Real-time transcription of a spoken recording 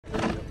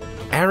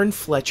Aaron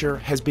Fletcher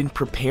has been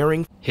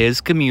preparing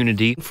his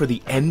community for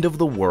the end of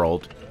the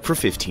world for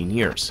 15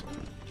 years.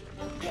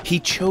 He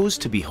chose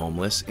to be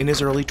homeless in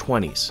his early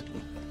 20s.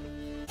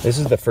 This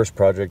is the first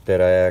project that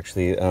I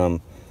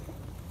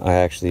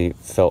actually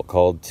felt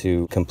called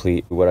to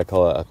complete what I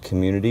call a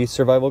community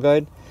survival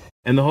guide.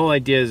 And the whole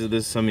idea is that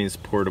this is something that's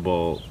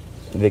portable.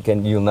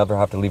 You'll never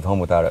have to leave home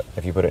without it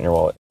if you put it in your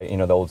wallet. You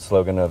know the old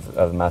slogan of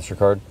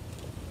MasterCard?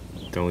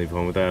 Don't leave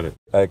home without it.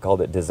 I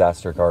called it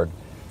Disaster Card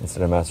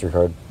instead of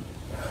MasterCard.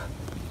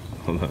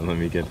 Hold on, let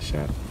me get a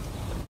shot.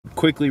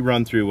 Quickly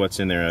run through what's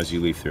in there as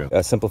you leaf through.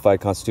 A simplified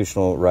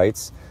constitutional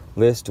rights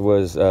list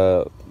was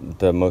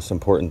the most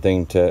important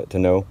thing to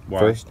know. Why?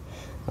 First.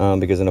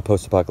 Because in a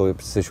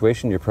post-apocalyptic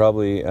situation, you're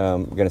probably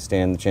going to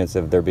stand the chance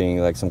of there being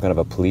like some kind of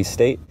a police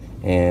state.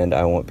 And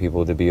I want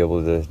people to be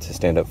able to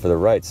stand up for their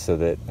rights so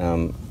that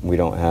we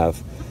don't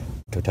have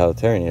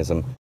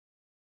totalitarianism.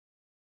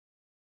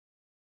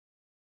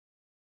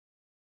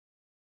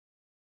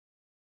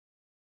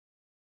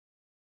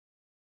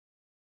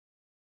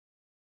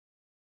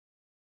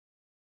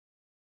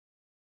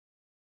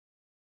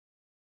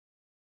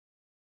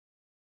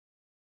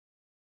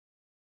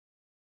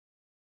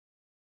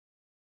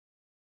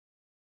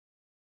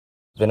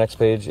 The next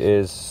page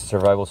is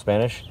survival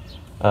Spanish.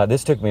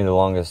 This took me the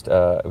longest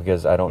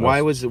because I don't know.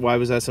 Why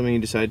was that something you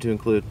decided to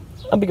include?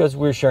 Because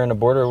we're sharing a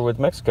border with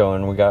Mexico,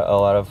 and we got a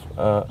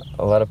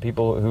lot of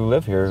people who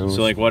live here.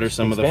 So, like, what are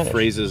some of the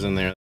phrases in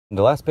there?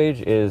 The last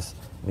page is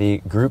the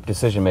group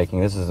decision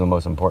making. This is the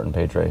most important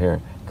page right here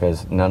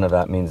because none of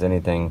that means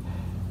anything.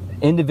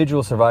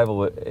 Individual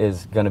survival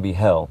is going to be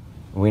hell.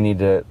 We need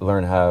to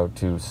learn how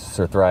to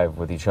thrive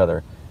with each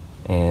other,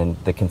 and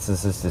the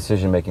consensus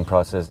decision making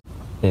process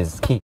is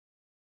key.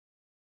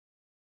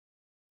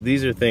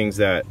 These are things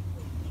that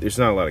there's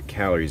not a lot of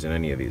calories in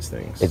any of these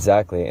things.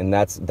 Exactly, and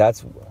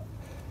that's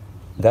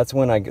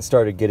when I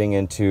started getting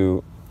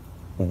into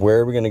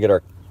where we're going to get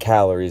our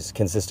calories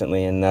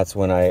consistently, and that's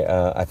when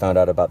I found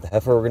out about the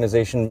Heifer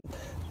organization.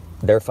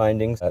 Their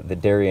findings, the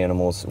dairy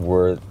animals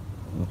were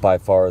by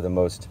far the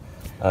most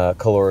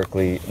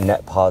calorically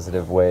net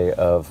positive way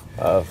of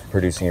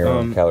producing your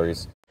own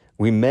calories.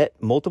 We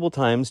met multiple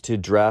times to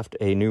draft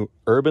a new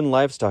urban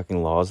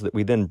livestocking laws that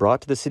we then brought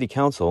to the city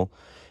council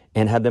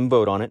and had them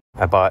vote on it.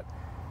 I bought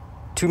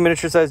 2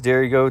 miniature-sized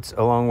dairy goats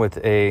along with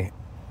a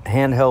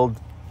handheld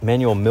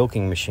manual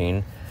milking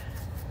machine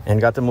and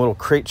got them a little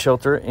crate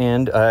shelter,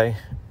 and I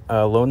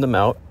loaned them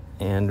out,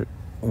 and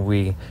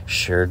we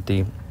shared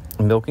the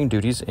milking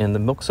duties and the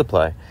milk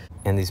supply.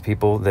 And these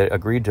people that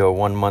agreed to a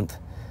 1-month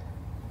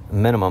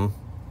minimum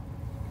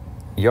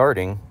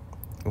yarding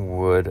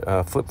would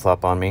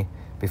flip-flop on me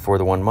before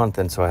the 1 month,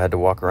 and so I had to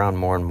walk around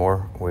more and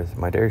more with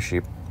my dairy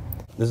sheep.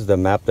 This is the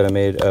map that I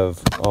made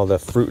of all the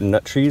fruit and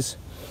nut trees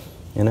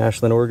in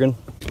Ashland, Oregon.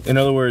 In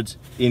other words,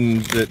 in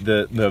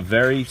the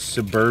very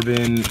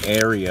suburban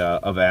area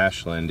of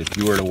Ashland, if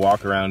you were to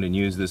walk around and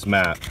use this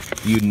map,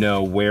 you'd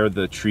know where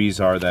the trees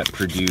are that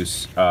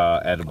produce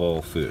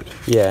edible food.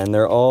 Yeah, and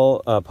they're all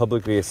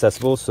publicly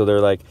accessible, so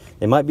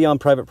they might be on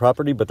private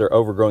property, but they're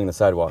overgrowing the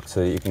sidewalk,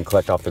 so that you can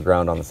collect off the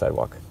ground on the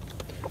sidewalk.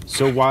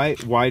 So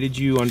why did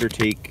you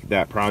undertake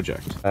that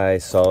project? I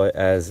saw it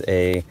as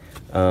a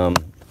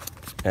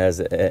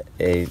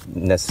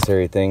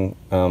necessary thing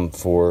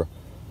for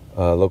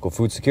local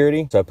food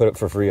security. So I put it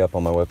for free up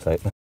on my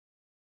website.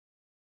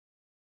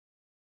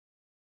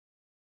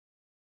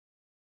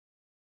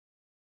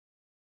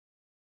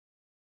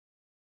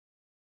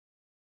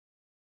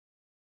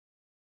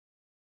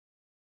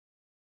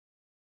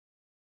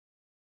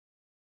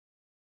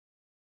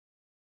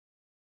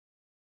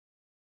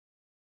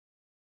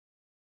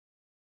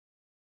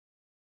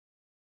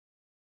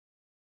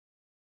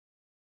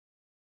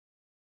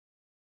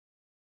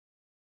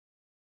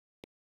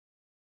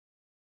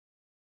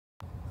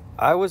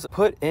 I was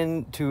put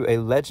into a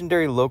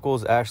legendary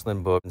locals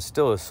Ashland book and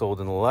still is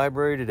sold in the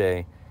library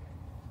today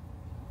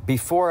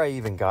before I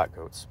even got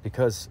goats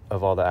because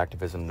of all the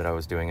activism that I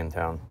was doing in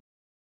town.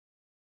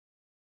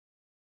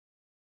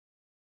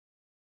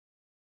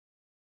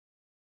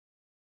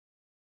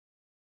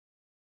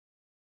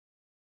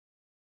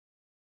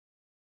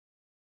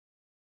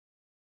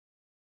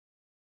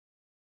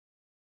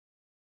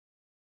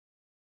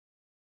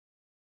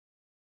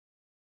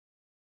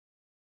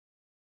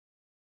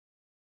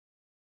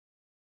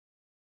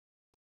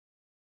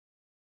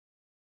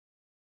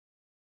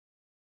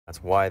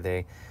 That's why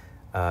they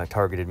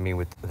targeted me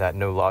with that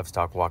no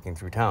livestock walking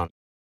through town.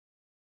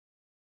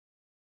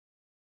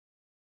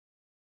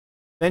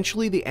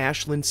 Eventually, the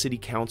Ashland City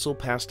Council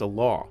passed a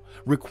law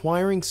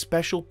requiring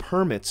special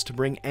permits to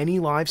bring any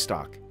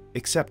livestock,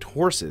 except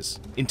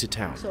horses, into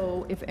town.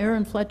 So if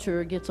Aaron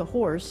Fletcher gets a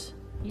horse,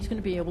 he's going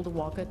to be able to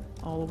walk it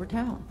all over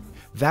town.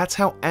 That's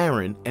how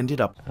Aaron ended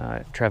up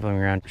traveling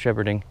around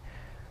shepherding.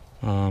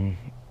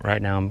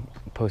 Right now I'm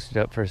posted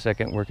up for a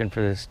second working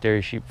for this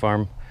dairy sheep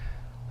farm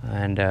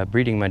and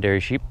breeding my dairy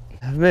sheep.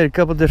 I've made a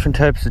couple different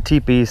types of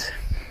teepees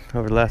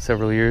over the last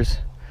several years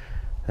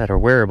that are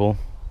wearable.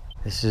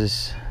 This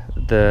is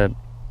the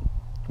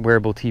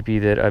wearable teepee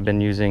that I've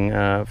been using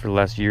for the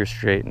last year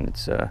straight, and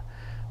it's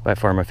by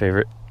far my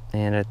favorite,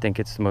 and I think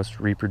it's the most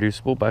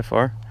reproducible by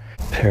far.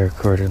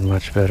 Paracorded,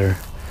 much better.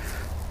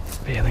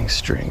 Baling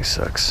string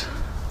sucks.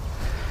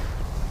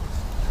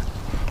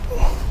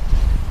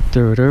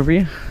 Throw it over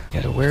you.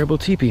 Got a wearable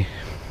teepee.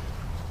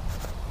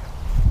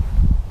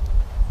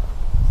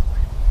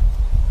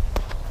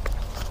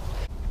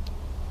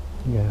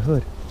 You got a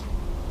hood.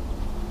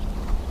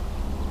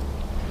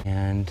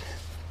 And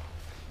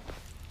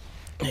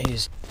I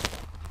use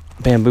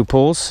bamboo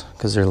poles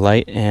because they're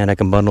light and I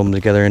can bundle them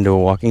together into a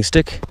walking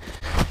stick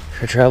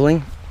for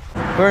traveling.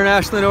 We're in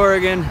Ashland,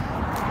 Oregon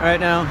right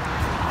now,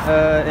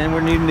 and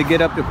we're needing to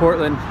get up to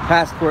Portland,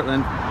 past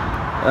Portland,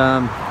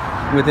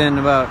 within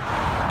about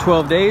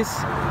 12 days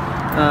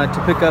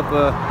to pick up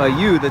a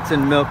ewe that's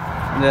in milk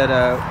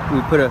that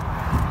we put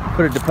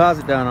a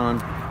deposit down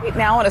on.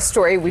 Now on a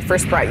story we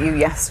first brought you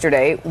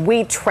yesterday,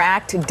 we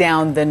tracked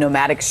down the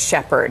nomadic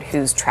shepherd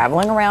who's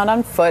traveling around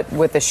on foot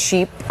with a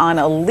sheep on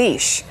a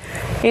leash.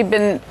 He'd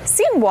been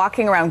seen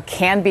walking around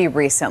Canby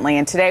recently,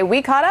 and today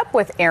we caught up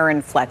with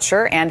Aaron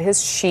Fletcher and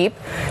his sheep,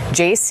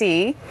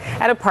 JC,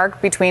 at a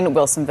park between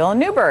Wilsonville and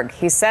Newburgh.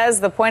 He says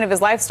the point of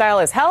his lifestyle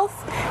is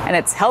health, and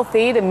it's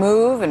healthy to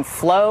move and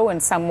flow in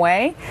some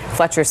way.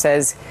 Fletcher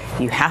says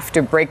you have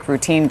to break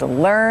routine to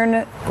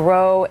learn,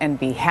 grow, and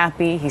be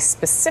happy. He's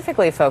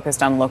specifically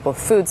focused on local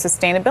food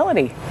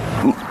sustainability.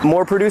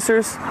 More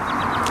producers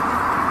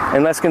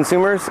and less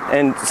consumers,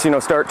 and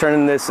start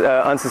turning this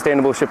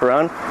unsustainable ship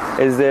around,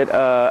 is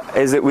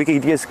that we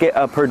could just get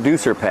a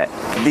producer pet.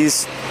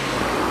 These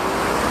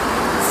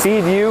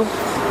feed you,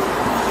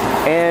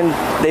 and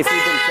they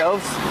feed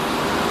themselves,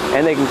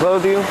 and they can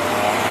clothe you.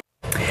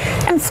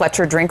 And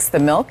Fletcher drinks the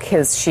milk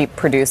his sheep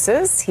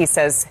produces. He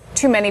says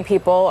too many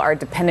people are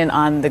dependent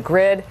on the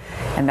grid,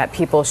 and that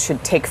people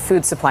should take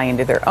food supply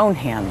into their own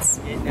hands.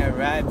 Getting a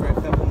ride for a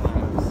couple miles.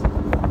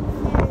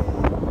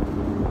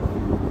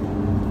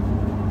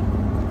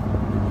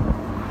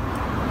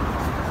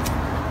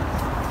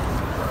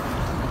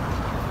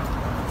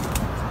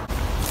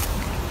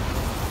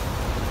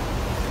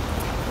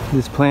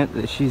 This plant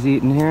that she's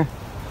eating here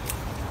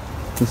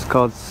is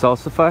called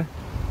salsify.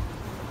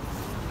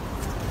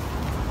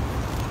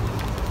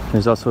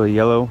 There's also a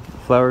yellow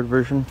flowered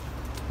version.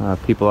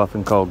 People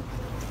often call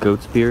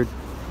goat's beard.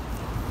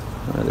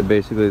 They're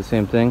basically the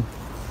same thing.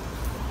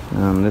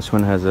 This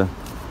one has is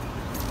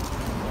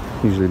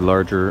usually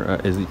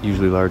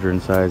larger in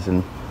size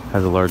and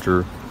has a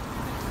larger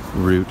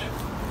root.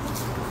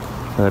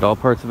 But all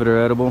parts of it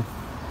are edible,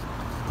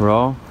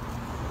 raw,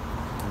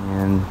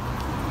 and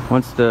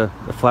once the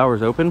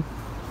flowers open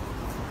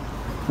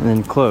and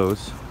then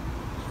close,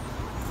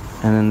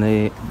 and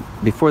then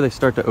before they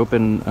start to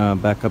open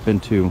back up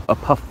into a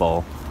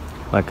puffball,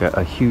 like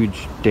a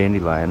huge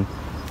dandelion,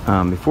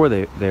 before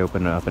they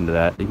open up into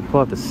that, you can pull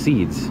out the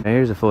seeds. And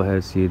here's a full head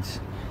of seeds.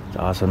 It's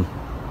awesome.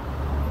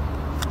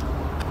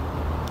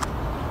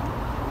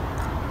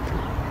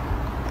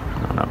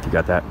 I don't know if you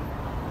got that.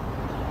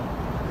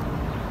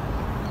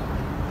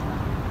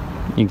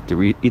 You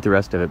can eat the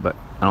rest of it, but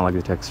I don't like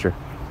the texture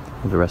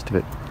of the rest of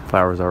it.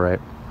 Flour's all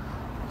right.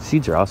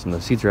 Seeds are awesome. The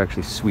seeds are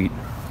actually sweet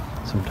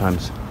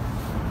sometimes.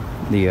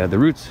 The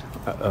roots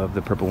of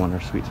the purple one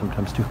are sweet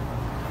sometimes too.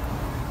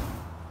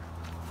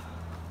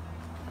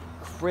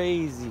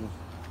 Crazy.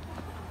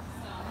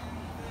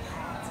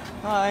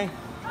 Hi.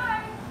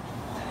 Hi.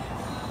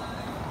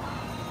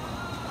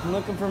 I'm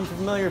looking for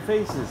familiar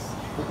faces.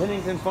 The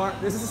Pennington Farm.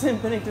 This is the same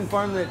Pennington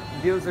Farm that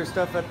deals their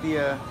stuff at the.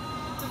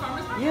 The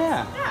farmer's market?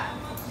 Yeah.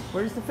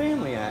 Where's the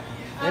family at?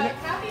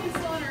 Kathy and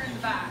Dylan are in the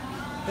back.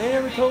 They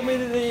never told me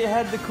that they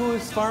had the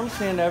coolest farm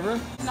stand ever.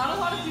 Not a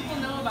lot of people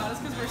know about us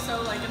because we're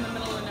so like in the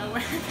middle of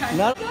nowhere.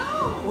 No.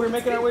 We're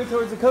making our way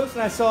towards the coast,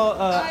 and I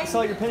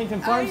saw your Pennington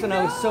Farms, and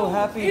I was so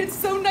happy. It's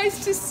so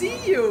nice to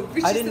see you.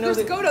 I didn't know there's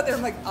a goat out there.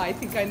 I'm like, I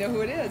think I know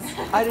who it is.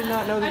 I did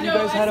not know that you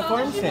guys had a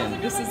farm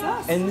stand. This is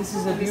us. And this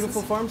is a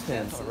beautiful farm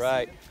stand. All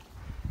right.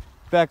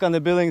 Back on the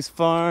Billings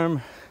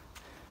farm.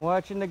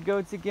 Watching the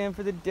goats again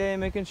for the day,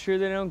 making sure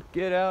they don't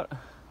get out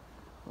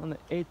on the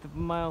 1/8 of a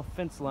mile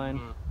fence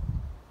line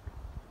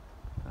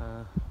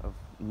of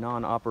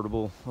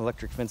non-operable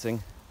electric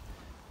fencing,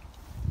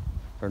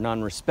 or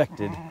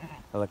non-respected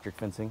electric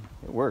fencing.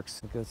 It works.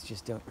 The goats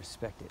just don't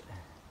respect it.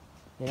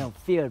 They don't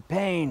feel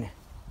pain.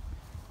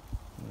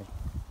 And they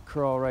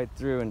crawl right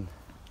through, and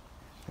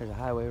there's a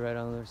highway right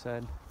on the other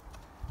side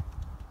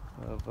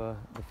of the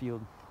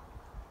field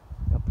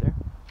up there.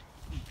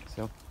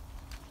 So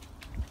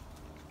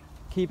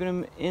keeping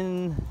them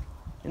in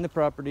the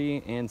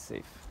property and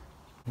safe.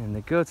 And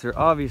the goats are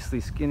obviously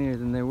skinnier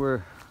than they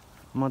were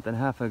a month and a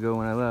half ago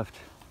when I left.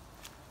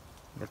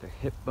 Got their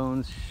hip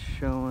bones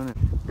showing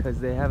because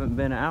they haven't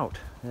been out.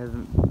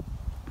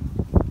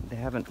 They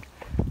haven't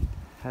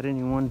had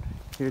anyone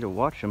here to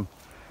watch them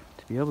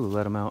to be able to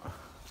let them out.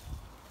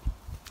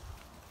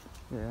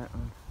 Look at that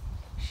one.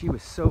 She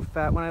was so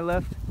fat when I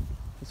left.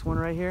 This one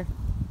right here.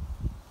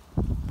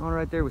 The one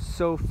right there was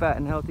so fat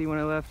and healthy when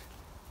I left.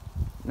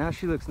 Now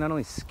she looks not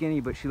only skinny,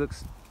 but she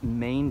looks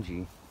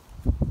mangy.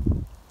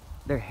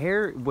 Their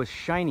hair was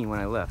shiny when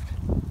I left.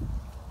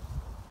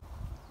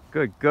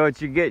 Good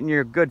goats, you're getting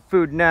your good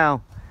food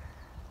now.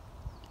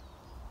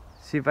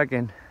 See if I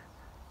can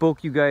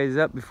bulk you guys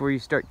up before you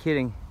start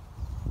kidding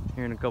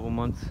here in a couple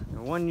months.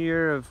 1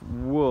 year of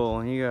wool,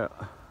 and you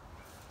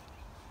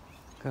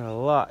got a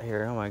lot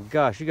here. Oh my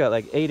gosh, you got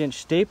like 8-inch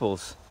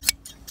staples.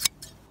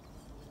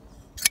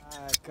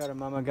 I got a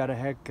mama got a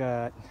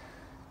haircut.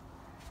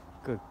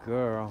 Good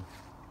girl.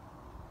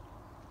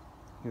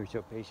 You were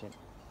so patient.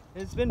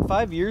 It's been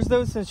 5 years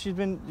though since she's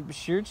been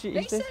sheared.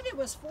 They said it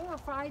was 4 or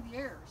 5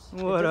 years.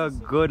 What a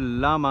good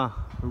llama,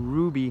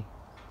 Ruby.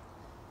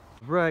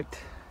 Right.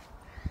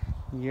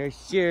 You're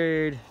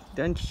sheared.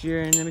 Done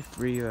shearing. Let me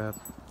free you up.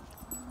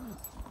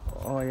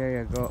 Oh yeah,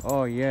 yeah, go.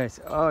 Oh yes.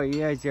 Oh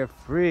yes, you're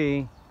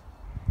free.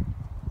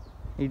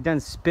 You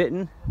done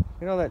spitting?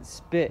 Look at all that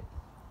spit.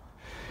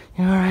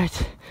 You're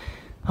alright.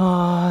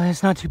 Oh,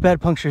 it's not too bad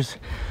punctures.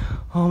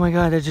 Oh my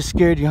god, that just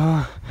scared you,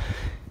 huh?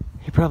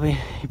 You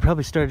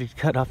probably started to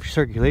cut off your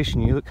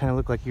circulation. You kind of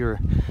look like you were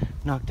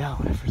knocked out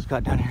when I first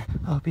got down here.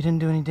 I hope you didn't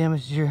do any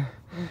damage to your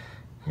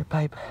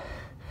pipe.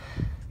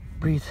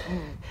 Breathe.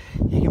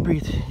 You can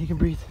breathe. You can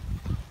breathe.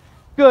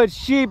 Good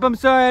sheep. I'm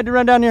sorry I had to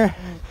run down here.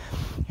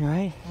 You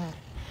alright?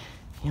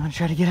 You want to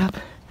try to get up?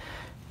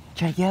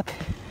 Try to get up?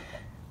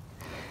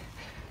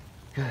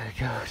 Good,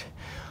 good.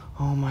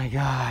 Oh my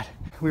god.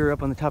 We were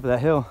up on the top of that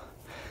hill.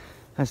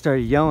 I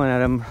started yelling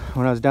at him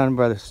when I was down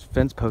by the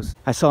fence post.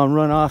 I saw him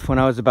run off when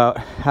I was about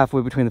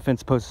halfway between the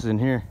fence posts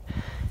and here.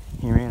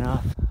 He ran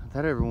off. I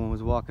thought everyone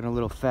was walking a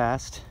little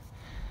fast.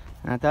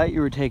 And I thought you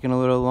were taking a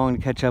little long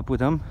to catch up with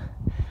them.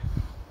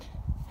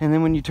 And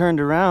then when you turned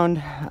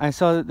around, I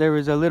saw that there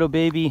was a little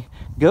baby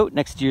goat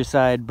next to your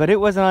side, but it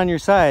wasn't on your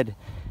side.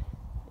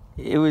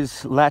 It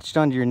was latched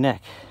onto your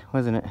neck,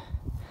 wasn't it?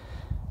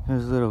 It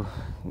was a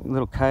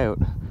little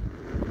coyote.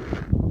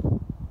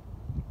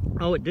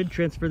 Oh, it did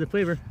transfer the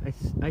flavor.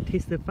 I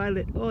taste the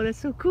violet. Oh, that's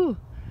so cool.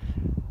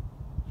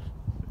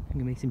 I'm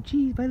gonna make some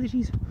cheese, violet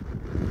cheese.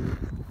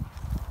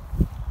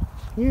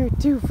 You're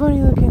too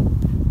funny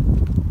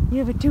looking. You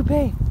have a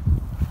toupee.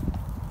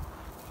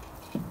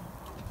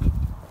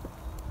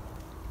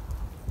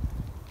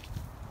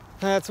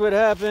 That's what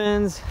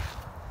happens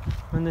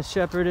when the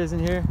shepherd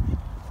isn't here.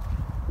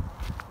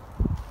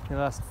 He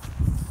lost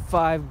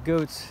 5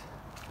 goats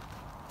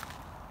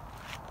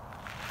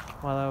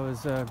while I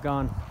was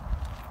gone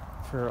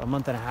for a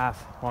month and a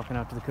half walking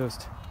out to the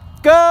coast.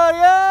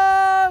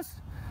 Godios!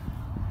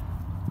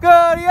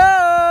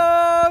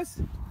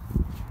 Godios!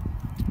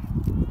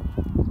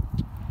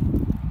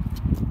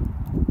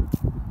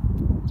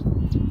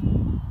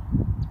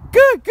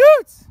 Good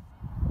goats!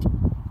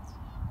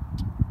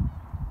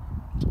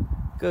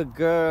 Good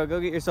girl, go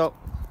get your salt.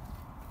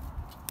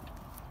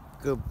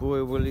 Good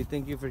boy, Willie.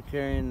 Thank you for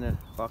carrying the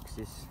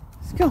boxes.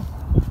 Let's go.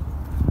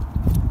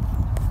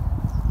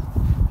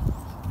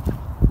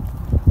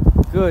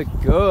 Good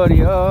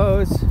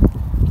godios.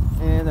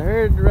 And the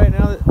herd right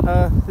now,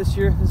 this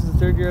year, this is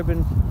the 3rd year I've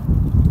been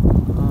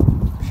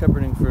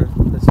shepherding for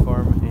this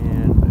farm,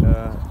 and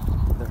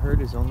the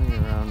herd is only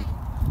around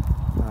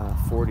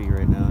 40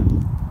 right now,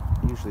 and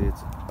usually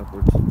it's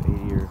upwards of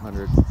 80 or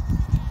 100.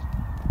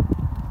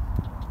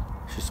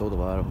 She sold a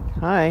lot of them.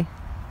 Hi.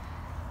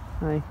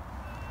 Hi.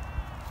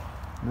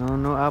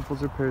 No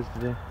apples or pears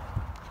today.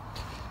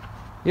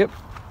 Yep.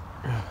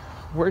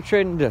 We're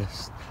trading to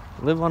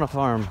live on a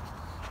farm.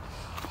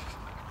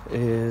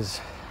 Is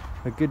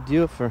a good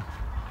deal for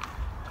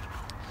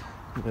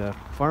the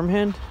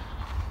farmhand,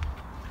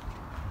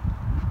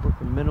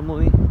 working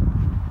minimally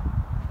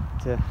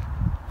to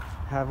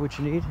have what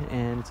you need,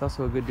 and it's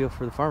also a good deal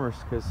for the farmers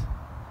because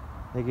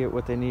they get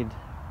what they need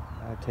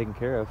taken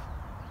care of,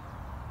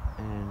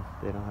 and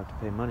they don't have to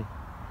pay money.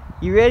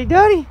 You ready,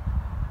 Dottie?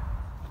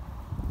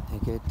 I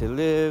get to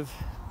live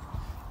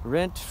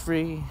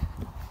rent-free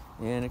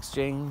in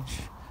exchange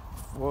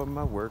for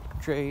my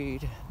work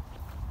trade.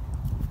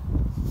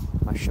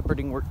 My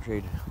shepherding work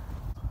trade.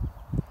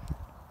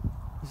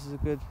 This is a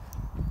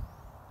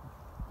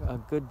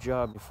good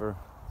job for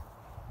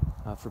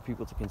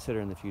people to consider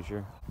in the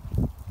future.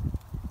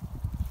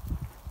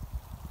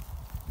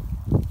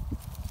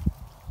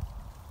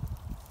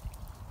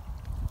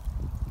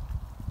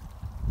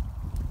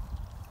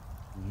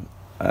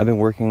 I've been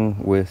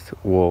working with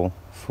wool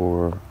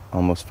for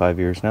almost 5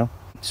 years now,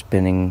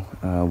 spinning,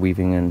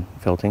 weaving, and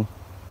felting.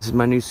 This is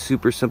my new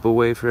super simple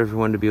way for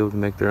everyone to be able to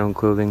make their own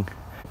clothing.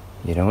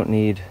 You don't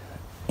need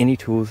any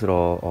tools at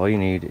all. All you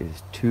need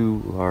is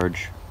 2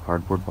 large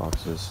cardboard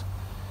boxes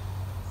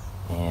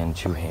and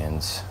 2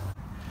 hands.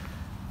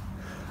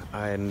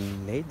 I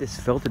made this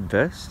felted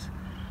vest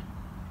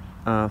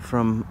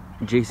from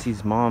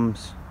JC's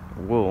mom's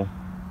wool.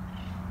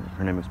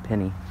 Her name was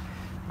Penny.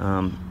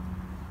 I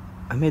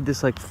made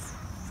this like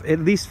at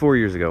least 4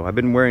 years ago. I've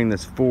been wearing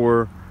this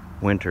 4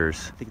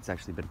 winters. I think it's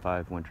actually been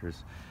 5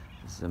 winters.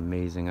 This is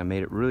amazing. I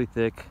made it really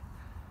thick.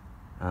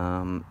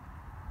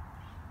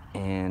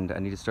 And I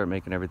need to start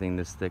making everything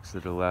this thick so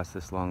that it'll last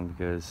this long,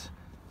 because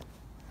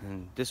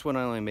this one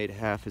I only made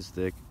half as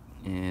thick,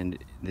 and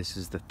this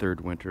is the 3rd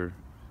winter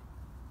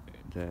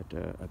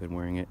that I've been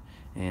wearing it,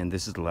 and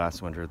this is the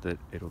last winter that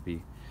it'll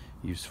be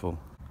useful.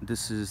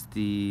 This is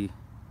the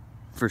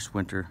first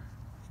winter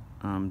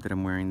that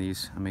I'm wearing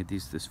these. I made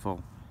these this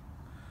fall,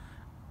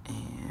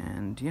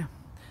 and yeah,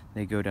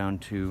 they go down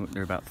to,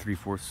 they're about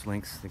 3/4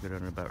 lengths. They go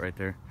down to about right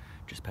there,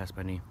 just past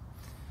my knee.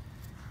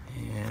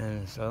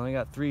 And so I only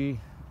got three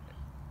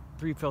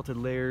felted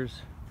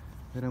layers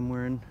that I'm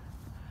wearing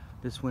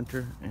this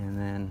winter, and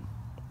then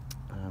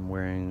I'm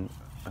wearing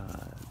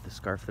the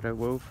scarf that I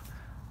wove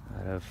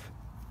out of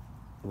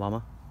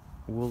llama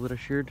wool that I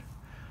sheared,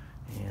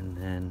 and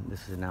then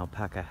this is an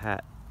alpaca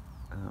hat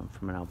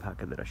from an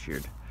alpaca that I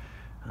sheared.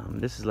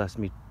 This has lasted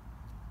me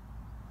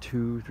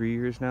 2-3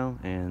 years now,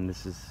 and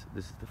this is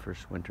the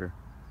first winter,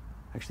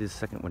 actually the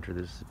second winter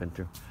this has been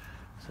through.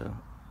 So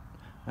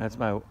that's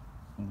my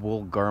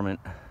wool garment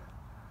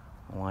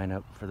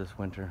lineup for this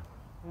winter.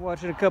 I'm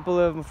watching a couple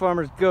of my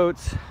farmer's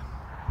goats,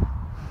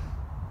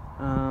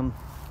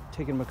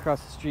 taking them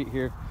across the street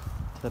here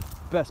to the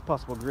best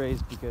possible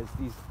graze, because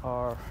these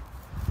are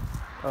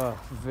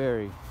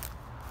very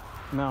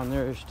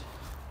malnourished,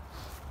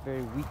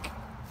 very weak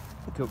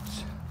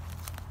goats.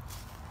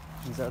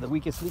 These are the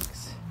weakest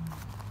links.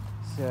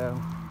 So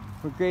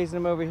we're grazing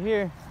them over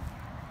here.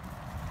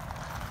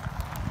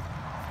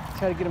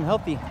 Try to get them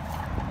healthy.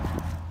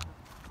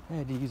 I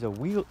had to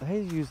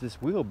use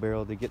this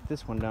wheelbarrow to get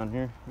this one down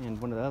here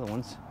and one of the other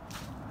ones,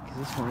 because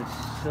this one is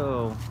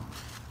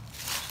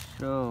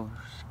so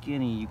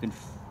skinny. You can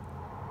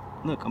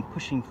look, I'm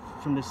pushing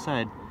from this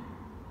side,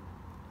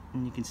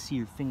 and you can see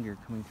your finger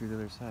coming through the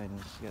other side, and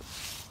it's got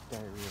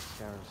diarrhea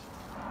scars.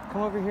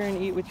 Come over here and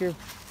eat with your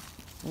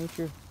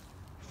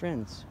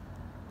friends.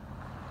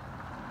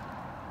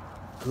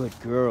 Good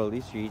girl, at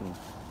least you're eating.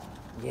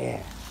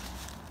 Yeah,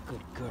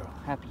 good girl,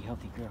 happy,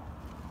 healthy girl.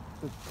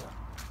 Good girl.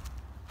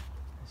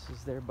 This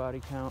is their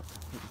body count,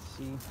 you can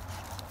see.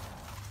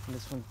 And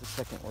this one's the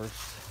second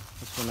worst.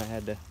 This one I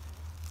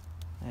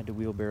had to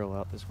wheelbarrow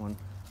out this one,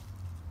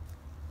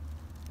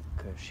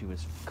 because she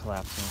was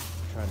collapsing,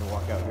 trying to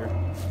walk out here.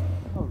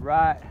 All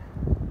right,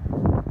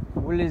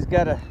 Willie's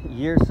got a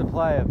year's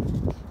supply of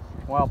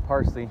wild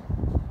parsley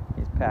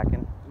he's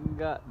packing. We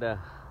got the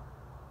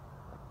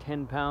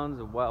 10 pounds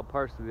of wild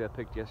parsley that I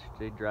picked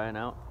yesterday drying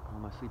out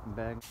on my sleeping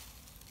bag.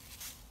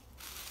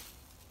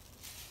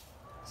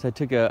 So I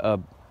took a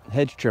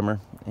hedge trimmer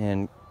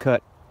and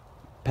cut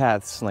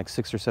paths, like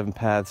 6 or 7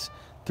 paths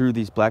through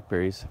these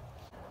blackberries.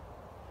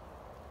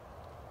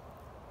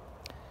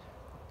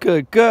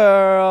 Good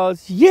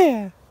girls,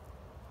 yeah!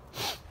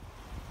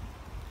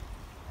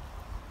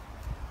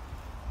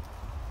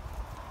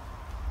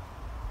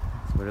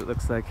 That's what it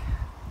looks like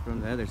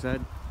from the other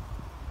side.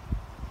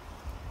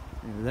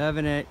 You're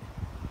loving it.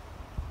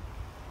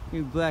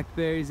 New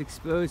blackberries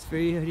exposed for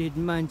you to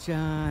munch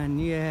on,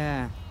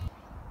 yeah.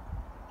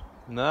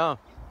 No.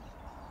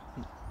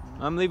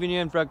 I'm leaving you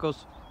in,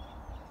 Freckles.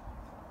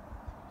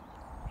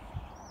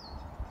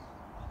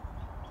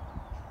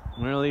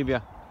 I'm gonna leave you.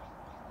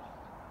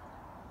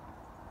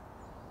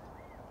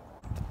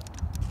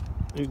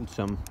 Eating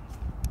some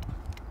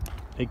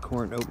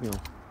acorn oatmeal.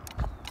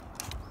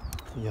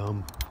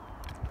 Yum.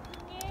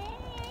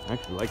 I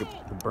actually like it.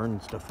 The burn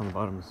stuff on the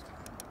bottom is,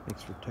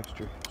 makes for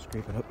texture.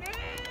 Scrape it up.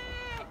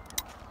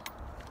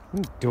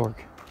 Ooh,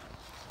 dork.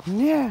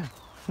 Yeah,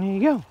 there you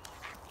go.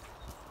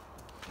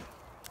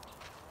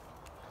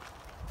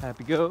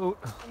 Happy goat.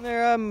 And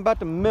there I'm about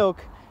to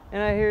milk,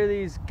 and I hear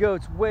these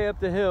goats way up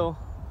the hill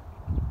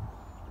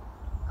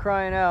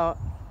crying out,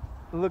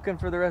 looking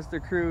for the rest of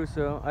their crew,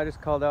 so I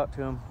just called out to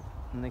them,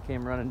 and they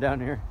came running down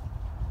here.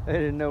 They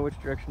didn't know which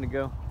direction to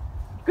go.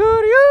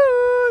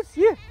 Goodies!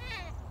 Yeah!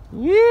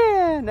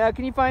 Yeah! Now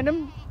can you find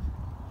them?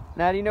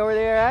 Now do you know where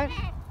they're at?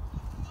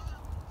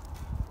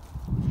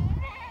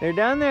 They're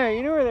down there.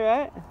 You know where they're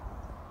at.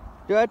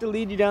 Do I have to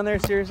lead you down there,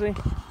 seriously?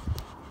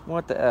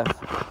 What the F?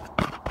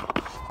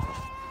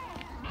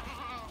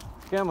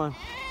 Come on.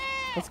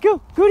 Let's go.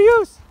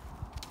 Goodies!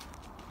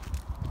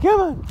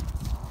 Come on.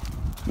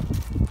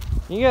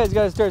 You guys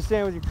gotta start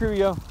staying with your crew,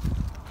 yo.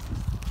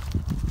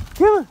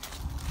 Come on.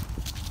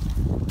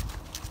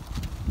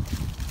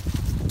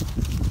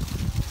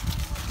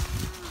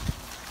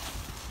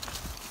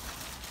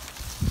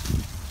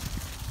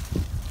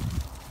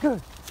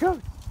 Good,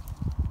 good.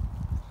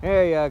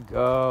 There you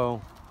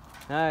go.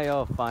 Now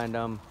you'll find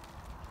them.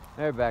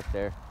 They're back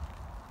there.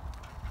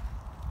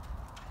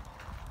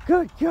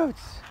 Good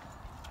goats.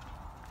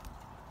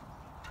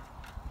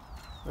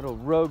 Little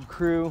road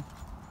crew.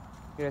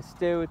 Gotta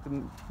stay with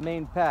the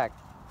main pack.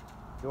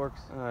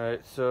 Dorks.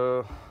 Alright,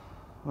 so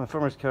my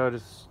farmer's cow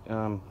just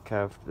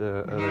calved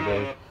the other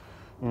day.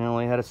 And I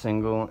only had a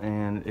single,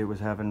 and it was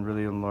having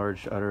really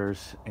enlarged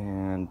udders,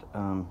 and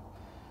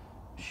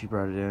she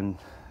brought it in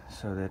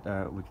so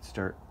that we could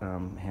start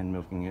hand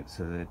milking it,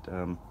 so that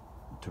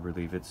to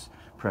relieve its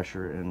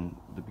pressure and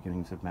the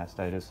beginnings of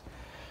mastitis.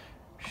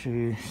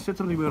 She said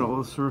something about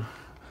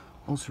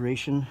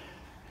ulceration,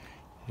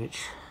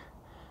 which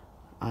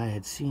I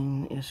had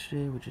seen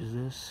yesterday, which is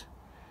this,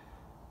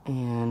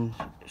 and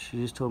she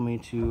just told me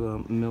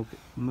to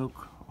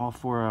milk all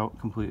 4 out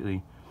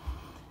completely.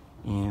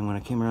 And when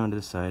I came around to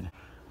the side,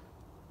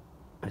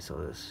 I saw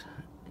this,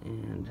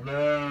 and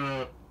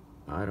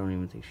I don't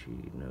even think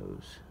she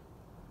knows.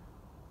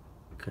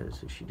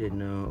 Because if she did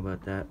know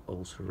about that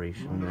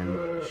ulceration,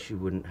 then she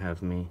wouldn't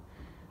have me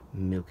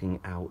milking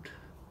out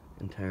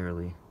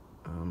entirely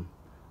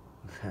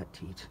with that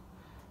teat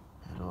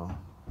at all.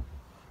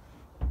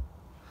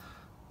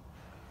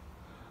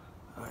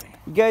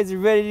 You guys are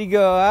ready to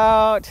go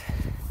out,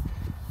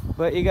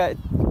 but you got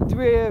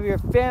 3 of your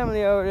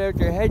family over there with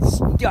their heads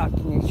stuck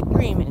and you're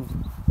screaming.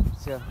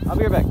 So I'll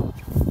be right back.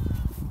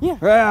 Yeah.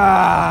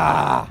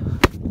 Ah!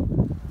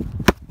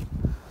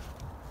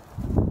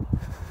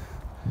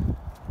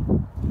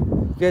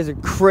 You guys are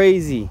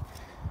crazy.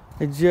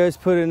 I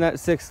just put in that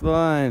 6th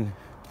line.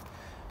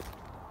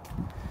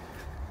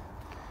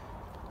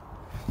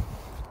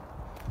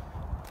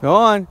 Go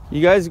on.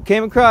 You guys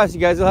came across. You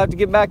guys will have to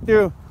get back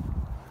through.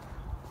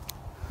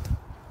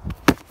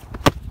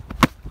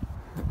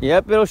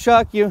 Yep, it'll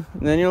shock you,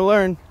 and then you'll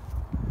learn.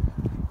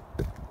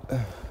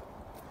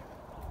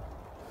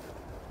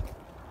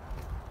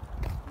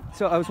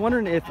 So I was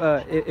wondering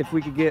if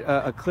we could get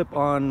a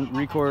clip-on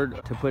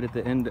record to put at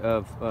the end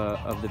of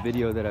the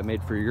video that I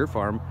made for your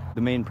farm.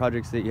 The main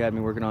projects that you had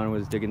me working on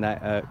was digging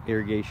that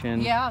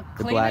irrigation, Yeah,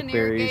 the cleaning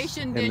blackberries,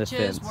 irrigation and the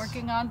ditches, fence.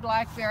 working on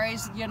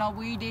blackberries, you know,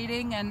 weed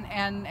eating,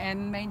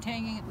 and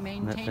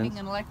maintaining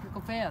an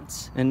electrical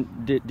fence.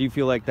 And do you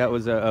feel like that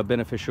was a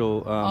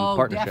beneficial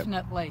partnership?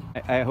 Definitely.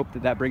 I hope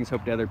that brings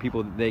hope to other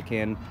people that they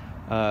can,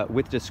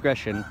 with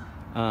discretion,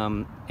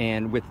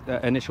 and with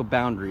initial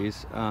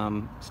boundaries,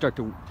 start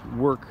to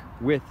work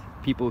with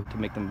people to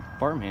make them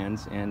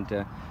farmhands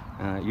and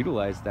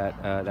utilize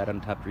that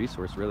untapped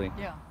resource, really.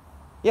 Yeah.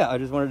 Yeah, I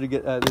just wanted to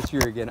get this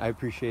year again. I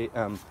appreciate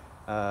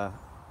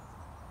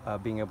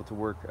being able to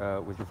work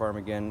with your farm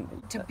again.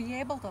 To be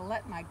able to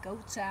let my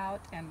goats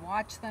out and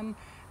watch them,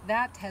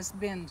 that has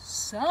been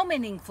so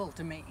meaningful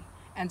to me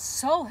and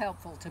so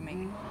helpful to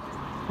me.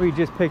 We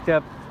just picked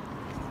up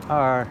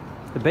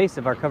the base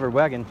of our covered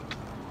wagon.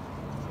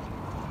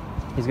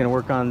 He's going to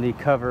work on the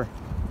cover,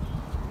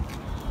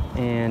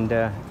 and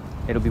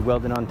it'll be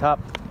welded on top.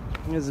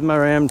 This is my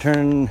ram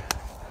turning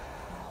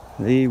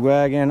the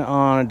wagon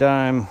on a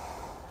dime.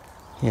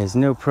 He has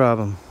no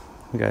problem.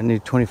 We got new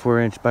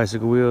 24-inch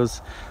bicycle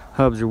wheels.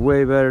 Hubs are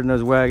way better than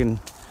those wagon,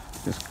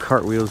 just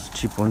cart wheels,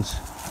 cheap ones.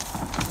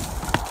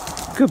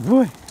 Good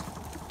boy.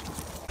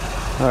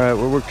 All right,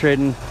 we're work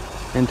trading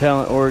in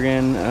Talent,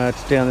 Oregon to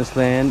stay on this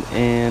land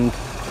and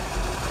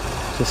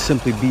just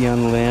simply be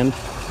on the land.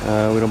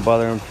 We don't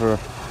bother them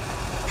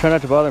try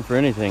not to bother them for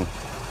anything.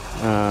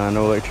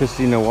 No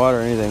electricity, no water,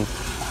 anything.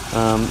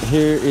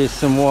 Here is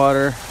some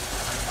water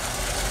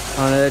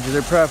on the edge of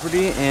their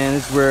property, and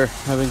this is where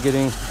I've been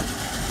getting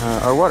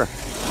our water.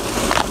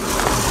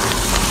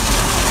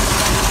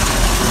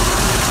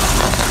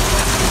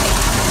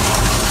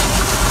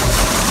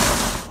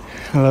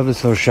 I love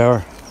this little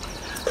shower.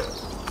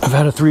 I've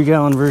had a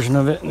 3-gallon version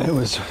of it, and it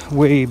was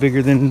way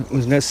bigger than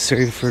was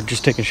necessary for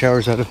just taking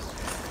showers out of.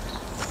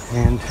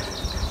 And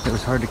it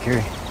was hard to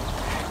carry.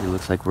 It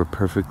looks like we're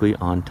perfectly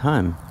on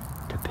time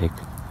to pick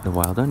the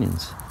wild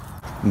onions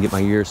and get my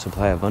year's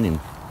supply of onion.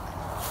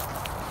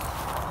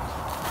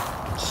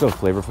 It's so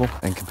flavorful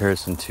in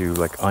comparison to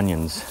like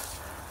onions.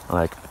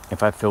 Like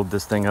if I filled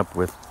this thing up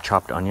with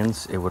chopped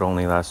onions, it would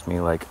only last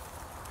me like,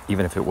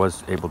 even if it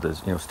was able to,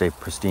 you know, stay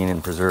pristine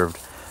and preserved,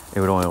 it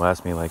would only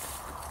last me like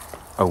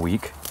a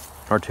week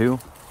or 2,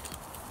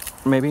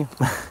 maybe.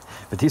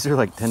 But these are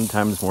like 10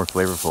 times more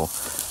flavorful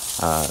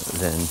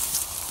than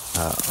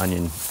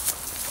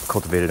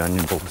cultivated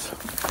onion bulbs.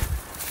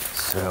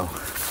 So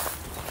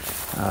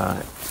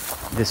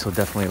this will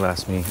definitely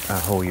last me a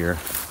whole year,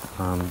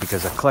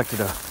 because I collected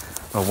a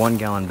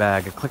 1-gallon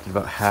bag. I collected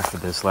about half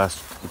of this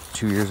last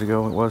 2 years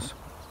ago. It was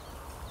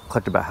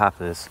collected about half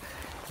of this,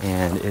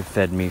 and it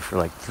fed me for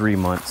like 3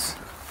 months,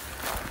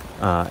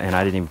 and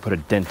I didn't even put a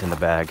dent in the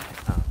bag.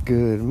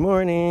 Good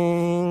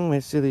morning, my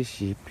silly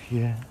sheep.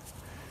 Yeah.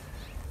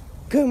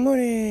 Good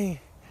morning.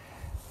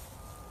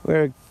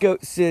 We're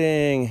goat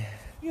sitting.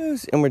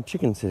 Yes, and we're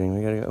chicken sitting.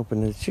 We gotta open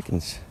the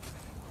chickens.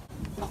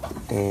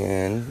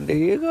 And there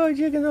you go,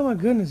 chickens. Oh my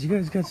goodness, you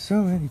guys got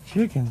so many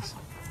chickens.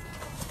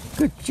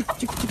 Good chickens.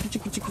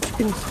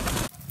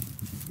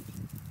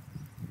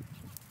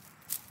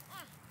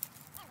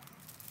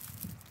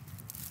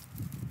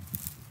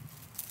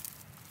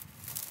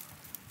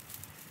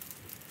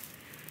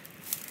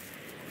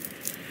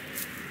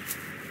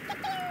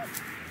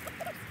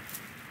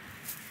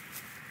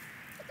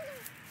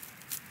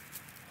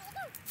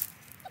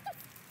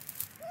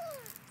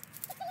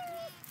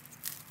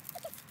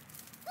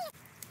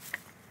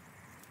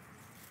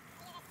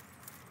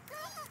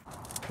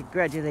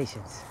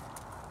 Congratulations.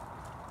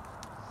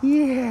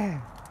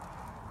 Yeah.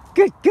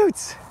 Good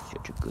goats.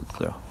 Such a good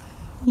girl.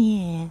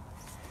 Yeah.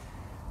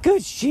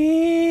 Good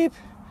sheep.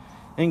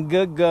 And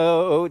good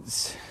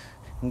goats.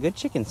 And good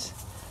chickens.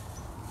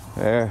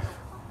 They're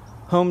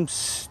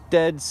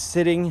homestead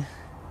sitting.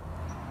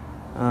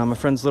 My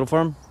friend's little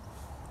farm.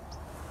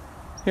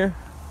 Here.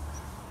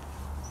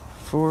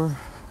 for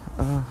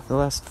the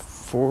last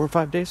 4 or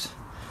 5 days,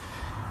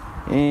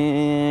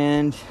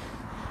 and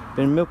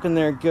been milking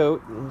their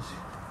goat.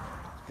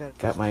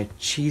 Got my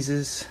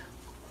cheeses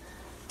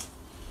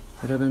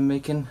that I've been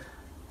making,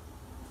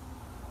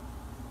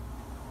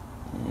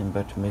 and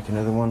about to make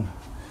another one.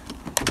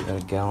 Got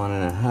 1.5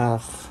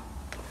 gallons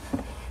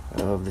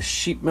of the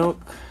sheep milk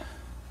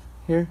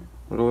here,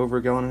 a little over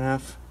 1.5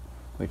 gallons.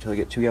 Wait till I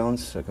get 2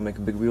 gallons so I can make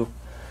a big wheel.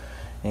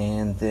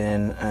 And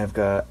then I've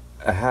got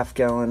 1/2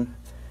 gallon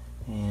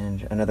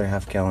and another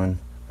 1/2 gallon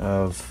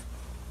of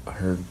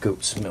her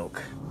goat's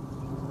milk.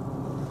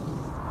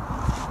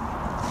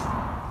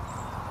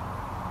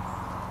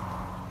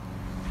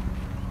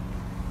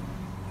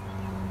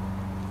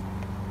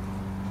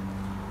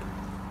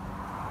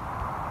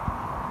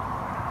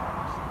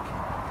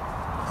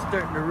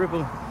 Starting to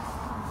ripple.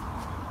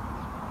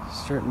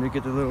 Starting to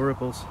get the little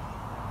ripples.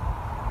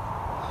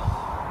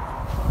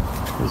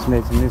 Just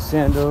made some new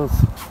sandals.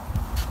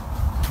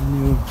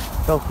 New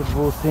felted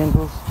wool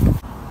sandals.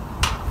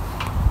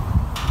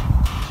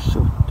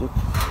 So thick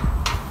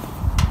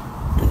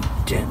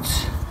and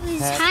dense. It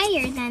was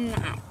higher than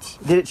that.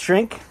 Did it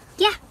shrink?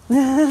 Yeah.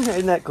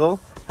 Isn't that cool?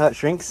 How it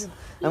shrinks?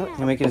 Yeah.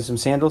 You're making some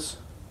sandals?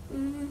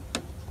 I'm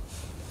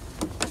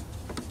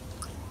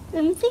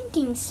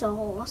thinking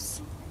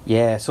soles.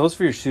 Yeah, soles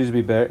for your shoes would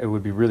be better. It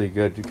would be really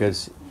good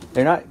because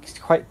they're not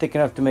quite thick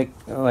enough to make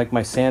like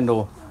my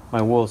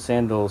wool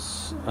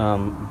sandals,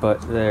 but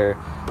they're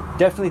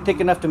definitely thick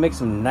enough to make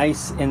some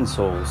nice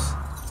insoles.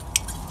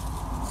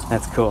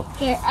 That's cool.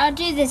 Here, I'll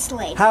do this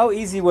later. How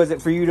easy was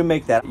it for you to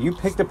make that? You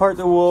picked apart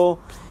the wool,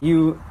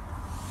 you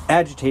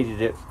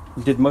agitated it,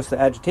 did most of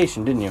the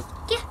agitation, didn't you?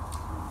 Yeah.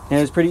 And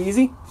it was pretty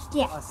easy?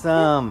 Yeah.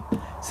 Awesome.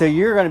 So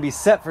you're going to be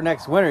set for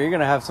next winter. You're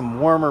going to have some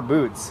warmer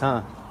boots,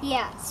 huh?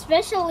 Yeah,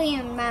 especially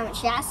in Mount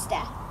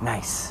Shasta.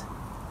 Nice.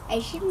 I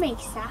should make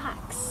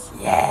socks.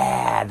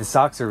 Yeah, the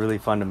socks are really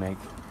fun to make.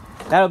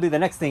 That'll be the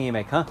next thing you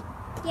make, huh?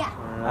 Yeah.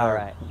 All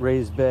right.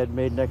 Raised bed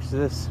made next to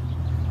this.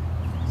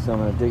 So I'm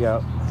going to dig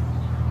out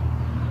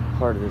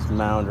part of this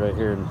mound right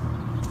here.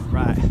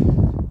 Right.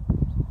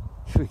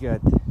 We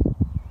got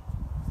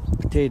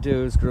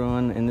potatoes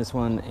growing in this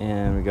one,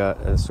 and we got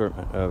an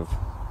assortment of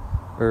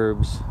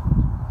herbs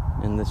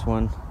in this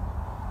one,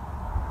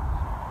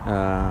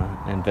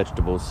 and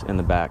vegetables in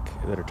the back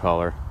that are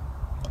taller.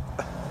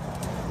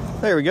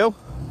 There we go.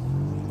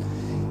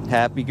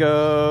 Happy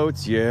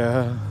goats,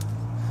 yeah.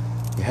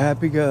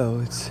 Happy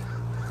goats,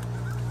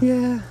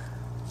 yeah.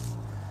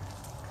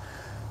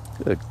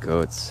 Good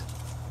goats.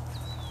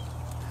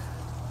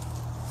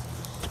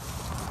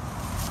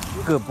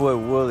 Good boy,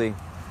 Wooly.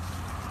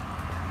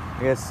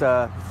 I guess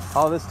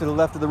all this to the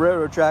left of the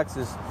railroad tracks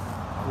is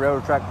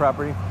railroad track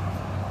property.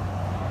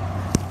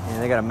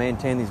 And they gotta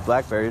maintain these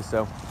blackberries,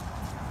 so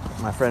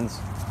my friends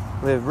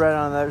live right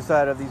on the other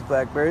side of these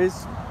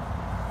blackberries.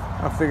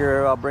 I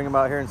figure I'll bring them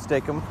out here and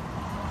stake them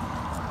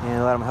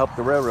and let them help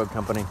the railroad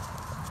company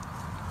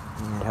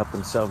and help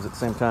themselves at the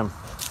same time.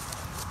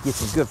 Get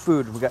some good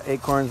food. We got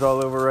acorns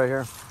all over right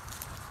here.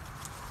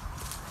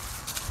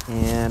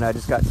 And I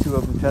just got 2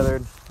 of them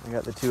tethered. I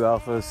got the 2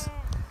 alphas.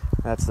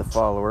 That's the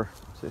follower,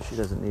 so she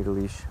doesn't need a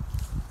leash.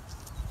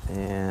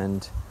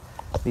 And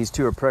these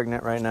 2 are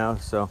pregnant right now,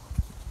 so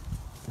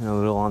a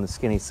little on the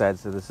skinny side,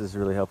 so this is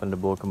really helping to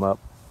bulk them up.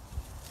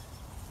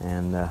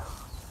 And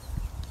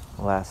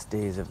last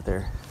days of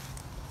their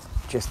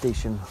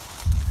gestation.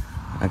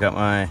 I got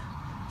my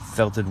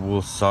felted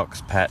wool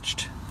socks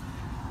patched.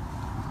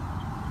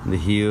 The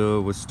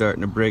heel was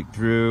starting to break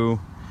through,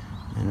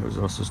 and it was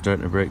also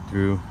starting to break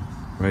through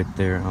right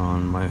there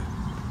on the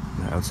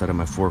outside of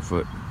my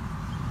forefoot.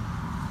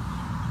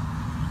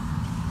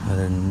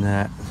 Other than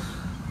that,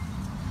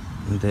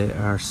 they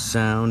are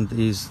sound.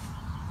 These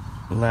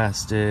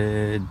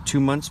lasted 2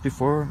 months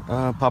before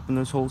popping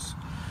those holes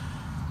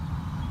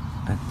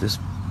at this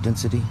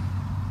density.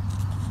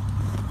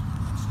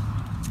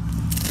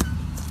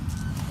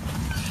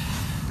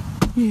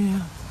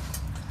 Yeah.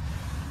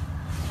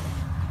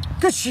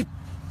 Good sheep.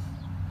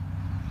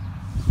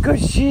 Good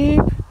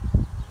sheep.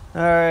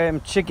 Alright, I'm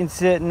chicken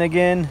sitting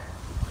again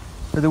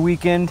for the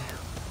weekend.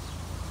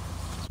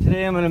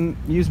 Today I'm going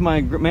to use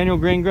my manual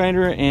grain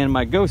grinder and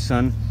my Go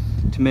Sun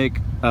to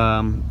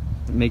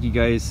make you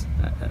guys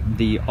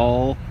the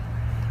all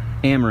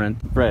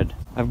amaranth bread.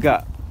 I've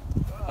got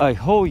a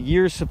whole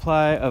year's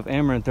supply of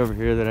amaranth over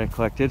here that I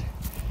collected.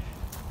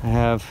 I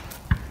have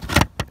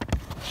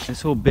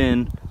this whole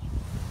bin.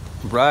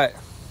 Right.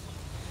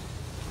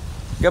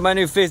 Got my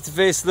new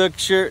Facelook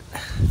shirt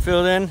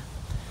filled in.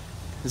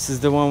 This is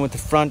the one with the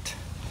front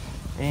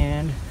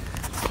and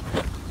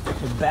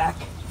the back.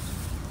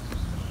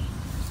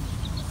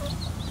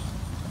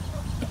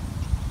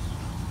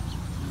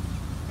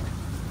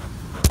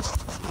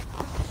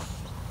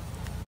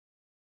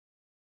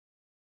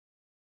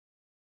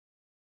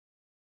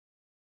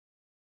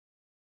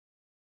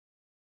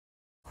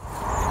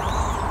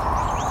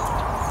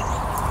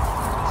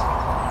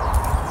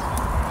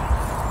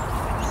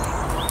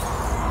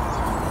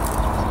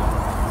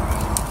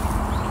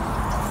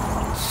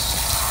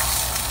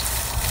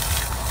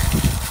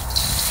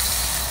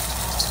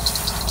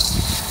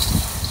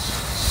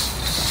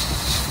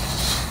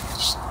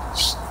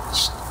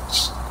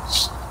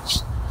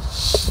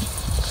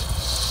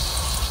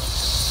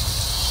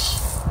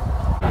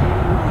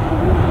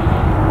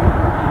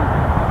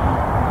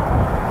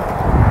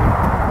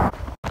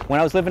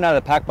 I was living out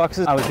of the pack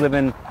boxes, I was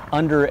living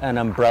under an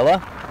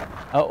umbrella.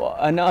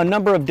 A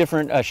number of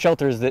different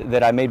shelters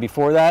that I made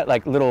before that,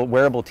 like little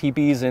wearable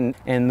teepees and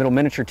little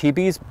miniature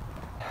teepees.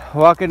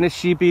 Walking the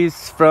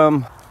sheepies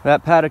from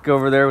that paddock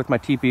over there with my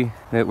teepee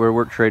that we're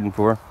work trading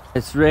for.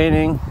 It's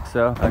raining,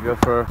 so I go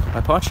for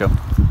my poncho.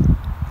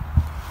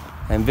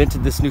 I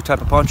invented this new type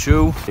of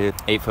poncho.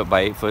 It's 8 foot by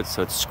 8 foot,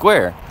 so it's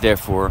square.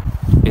 Therefore,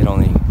 it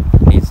only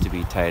needs to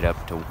be tied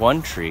up to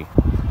one tree.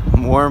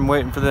 I'm warm,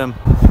 waiting for them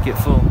to get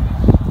full.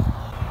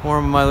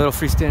 Warm in my little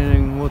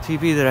freestanding wool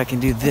teepee that I can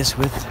do this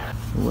with.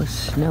 What's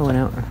snowing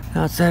out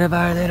outside of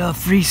our little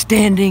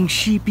freestanding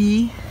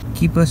sheepy.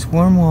 Keep us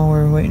warm while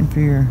we're waiting for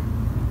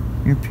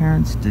your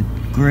parents to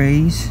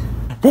graze.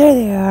 There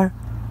they are.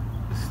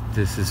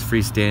 This is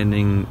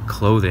freestanding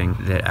clothing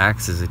that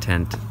acts as a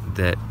tent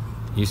that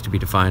used to be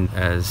defined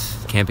as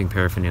camping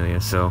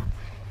paraphernalia. So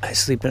I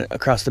sleep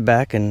across the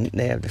back and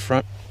they have the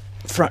front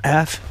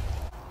half.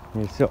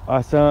 It's so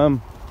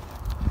awesome.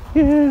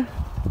 Yeah.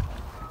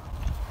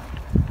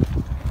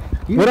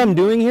 What I'm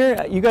doing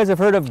here, you guys have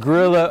heard of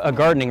guerrilla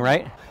gardening,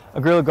 right?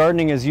 Guerrilla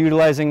gardening is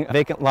utilizing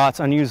vacant lots,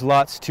 unused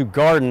lots to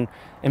garden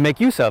and make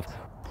use of.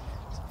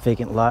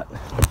 Vacant lot.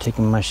 I'm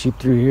taking my sheep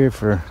through here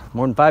for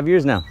more than 5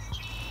 years now.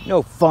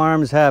 No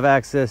farms have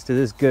access to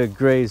this good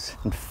graze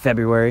in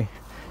February.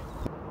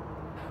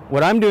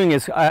 What I'm doing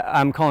is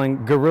I'm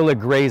calling guerrilla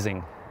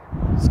grazing.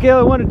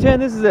 Scale of 1 to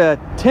 10, this is a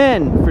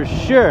 10 for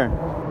sure.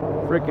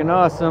 Freaking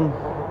awesome.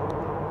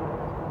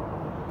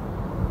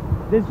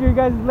 This your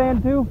guys'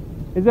 land too?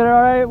 Is that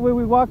all right when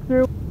we walk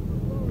through?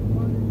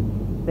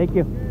 Thank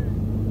you.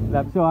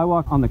 So I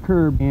walk on the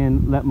curb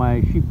and let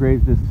my sheep graze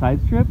this side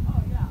strip.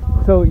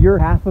 So your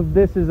half of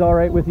this is all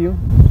right with you?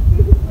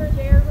 We're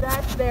there,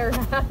 that's their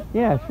half.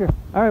 Yeah, sure.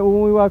 All right, well,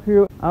 when we walk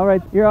through, all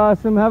right, you're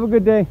awesome. Have a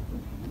good day.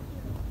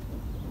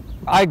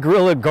 I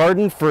guerrilla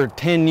gardened for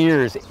 10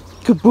 years.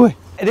 Good boy.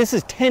 This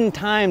is 10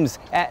 times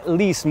at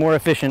least more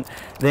efficient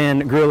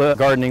than guerrilla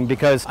gardening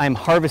because I'm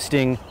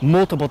harvesting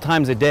multiple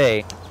times a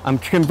day. I'm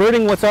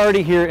converting what's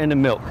already here into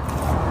milk.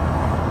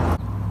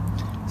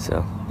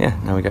 So yeah,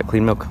 now we got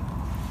clean milk.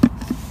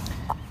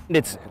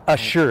 It's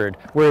assured.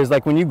 Whereas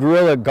like when you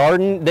guerrilla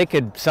garden, they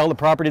could sell the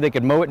property, they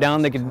could mow it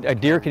down, a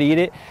deer could eat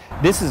it.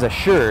 This is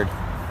assured.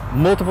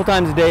 Multiple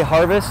times a day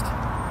harvest.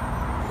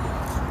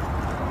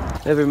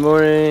 Every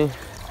morning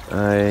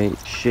I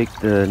shake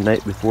the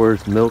night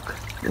before's milk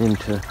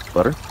into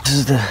butter. This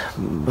is the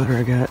butter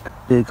I got.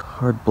 Big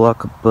hard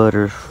block of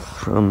butter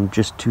from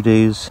just 2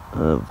 days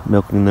of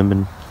milking them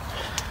and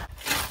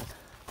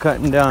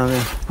cutting down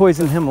the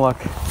poison hemlock.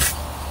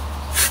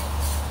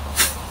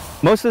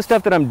 Most of the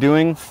stuff that I'm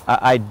doing,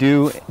 I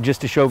do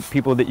just to show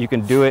people that you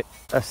can do it.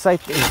 A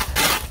scythe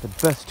is the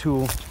best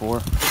tool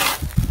for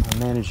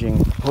managing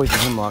poison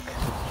hemlock.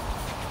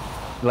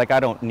 Like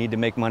I don't need to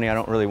make money, I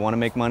don't really want to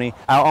make money.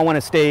 I want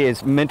to stay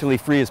as mentally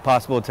free as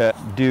possible to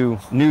do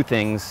new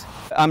things.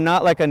 I'm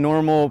not like a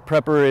normal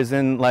prepper as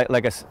in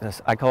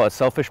I call it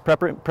selfish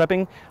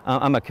prepping.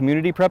 I'm a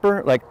community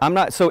prepper. Like I'm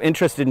not so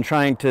interested in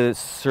trying to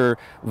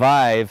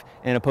survive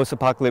in a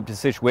post-apocalyptic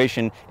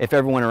situation if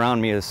everyone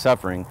around me is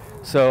suffering.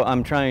 So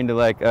I'm trying to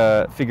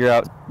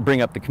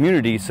bring up the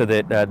community so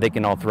that they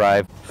can all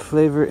thrive.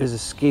 Flavor is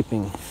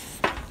escaping.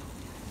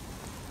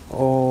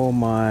 Oh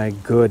my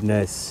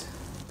goodness.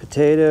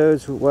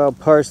 Potatoes, wild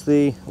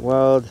parsley,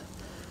 wild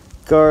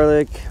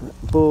garlic,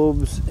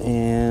 bulbs,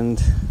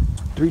 and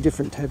 3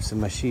 different types of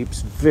my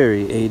sheep's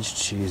very aged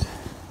cheese.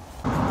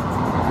 I'm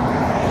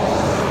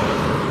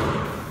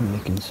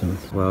making some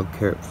wild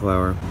carrot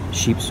flour,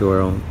 sheep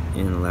sorrel,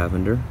 and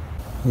lavender.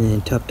 And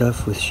then topped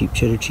off with sheep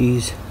cheddar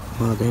cheese,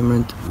 wild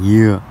amaranth.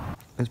 Yeah.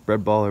 This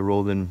bread ball I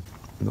rolled in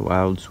the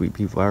wild sweet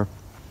pea flour.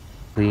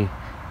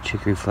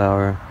 Chicory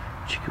flour,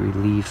 chicory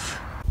leaf.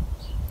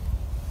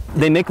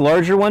 They make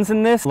larger ones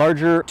than this,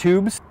 larger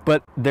tubes,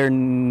 but they're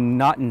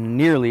not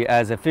nearly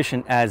as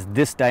efficient as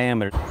this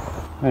diameter.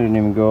 I didn't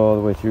even go all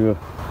the way through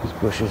these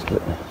bushes,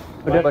 but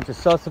we got a bunch of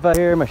salsify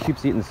here. My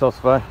sheep's eating the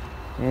salsify.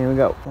 And we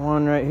got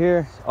one right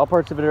here. All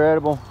parts of it are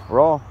edible,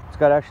 raw. It's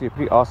got actually a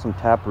pretty awesome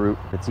tap root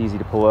that's easy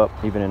to pull up,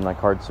 even in like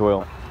hard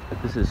soil.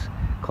 But this is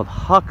called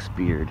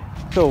hawksbeard.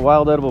 It's still a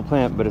wild edible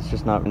plant, but it's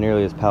just not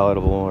nearly as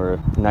palatable or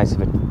nice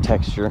of a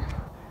texture.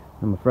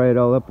 I'm gonna fry it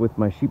all up with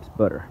my sheep's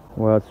butter.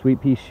 Wild sweet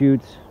pea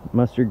shoots,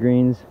 mustard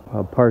greens,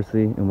 wild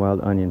parsley, and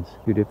wild onions.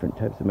 2 different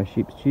types of my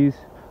sheep's cheese,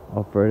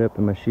 all fried up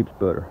in my sheep's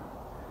butter.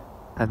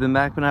 I've been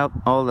mapping out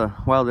all the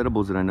wild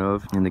edibles that I know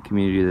of in the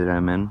community that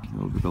I'm in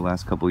over the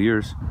last couple of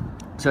years.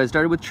 So I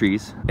started with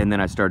trees, and then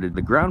I started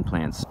the ground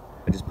plants.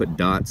 I just put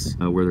dots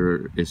where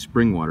there is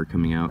spring water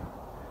coming out.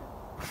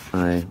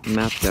 I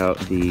mapped out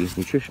the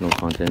nutritional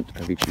content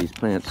of each of these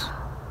plants.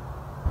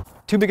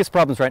 2 biggest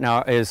problems right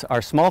now is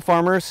our small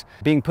farmers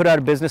being put out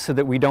of business so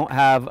that we don't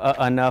have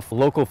enough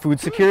local food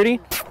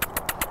security.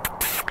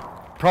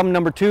 Problem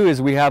number 2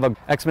 is we have an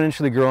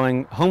exponentially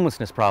growing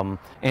homelessness problem.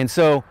 And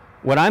so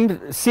what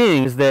I'm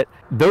seeing is that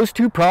those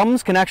 2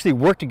 problems can actually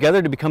work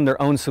together to become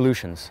their own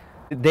solutions.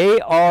 They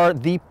are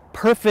the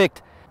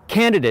perfect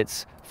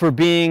candidates for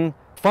being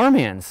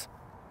farmhands,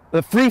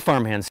 the free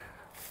farmhands.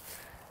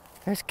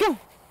 Let's go.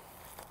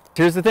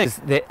 Here's the thing,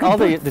 all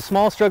the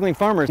small struggling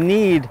farmers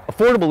need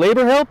affordable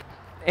labor help,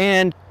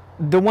 and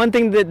the one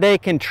thing that they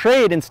can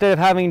trade instead of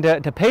having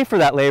to pay for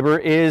that labor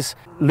is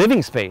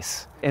living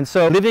space. And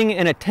so living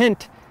in a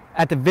tent,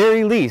 at the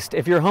very least,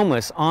 if you're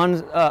homeless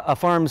on a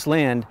farm's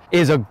land,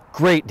 is a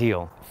great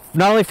deal.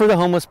 Not only for the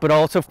homeless, but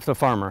also for the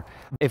farmer.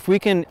 If we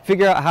can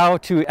figure out how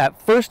to,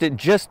 at first,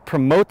 just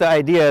promote the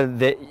idea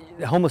that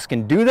homeless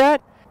can do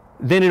that,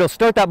 then it'll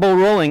start that ball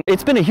rolling.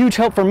 It's been a huge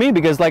help for me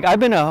because like I've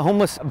been a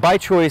homeless by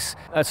choice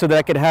so that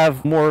I could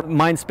have more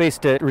mind space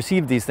to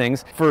receive these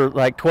things for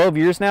like 12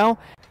 years now.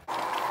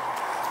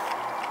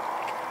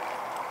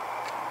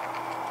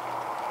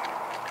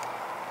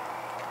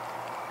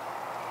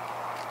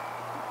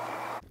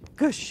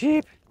 Good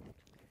sheep.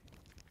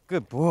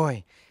 Good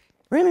boy.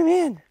 Bring him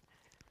in.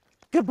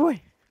 Good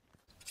boy.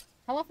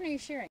 How often are you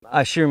shearing?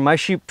 I shear my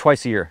sheep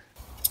twice a year.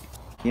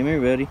 Come here,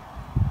 buddy.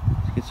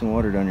 Let's get some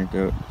water down your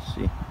throat. Let's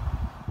see.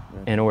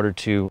 In order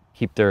to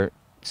keep their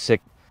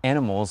sick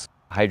animals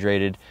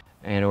hydrated,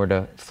 in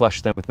order to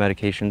flush them with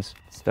medications,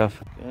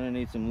 stuff. Gonna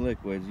need some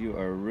liquids. You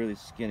are really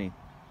skinny.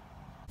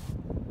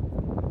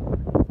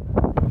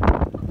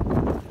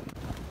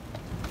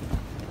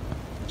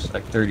 Just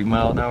like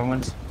 30-mile-an-hour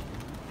ones.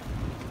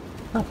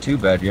 Not too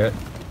bad yet.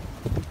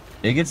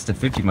 It gets to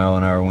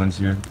 50-mile-an-hour ones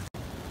here.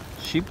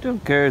 Sheep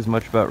don't care as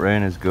much about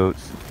rain as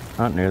goats.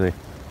 Not nearly.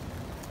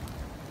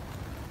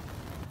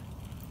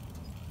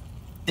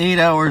 8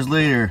 hours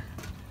later,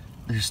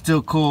 there's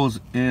still coals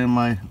in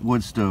my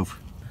wood stove.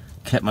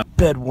 Kept my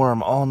bed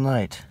warm all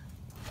night.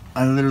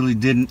 I literally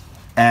didn't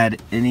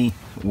add any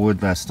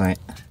wood last night.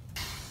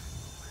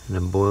 And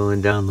I'm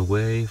boiling down the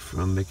whey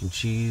from making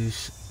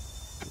cheese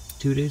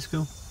 2 days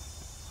ago.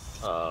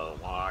 Oh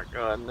my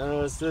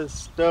goodness, this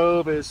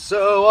stove is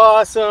so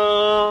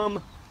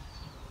awesome!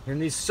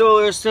 And these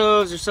solar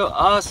stoves are so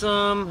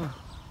awesome!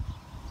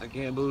 I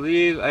can't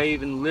believe I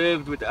even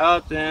lived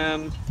without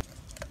them.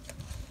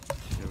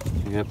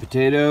 I got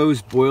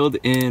potatoes boiled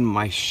in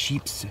my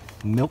sheep's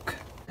milk.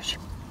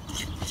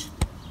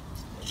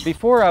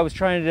 Before I was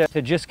trying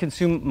to just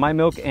consume my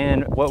milk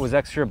and what was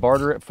extra,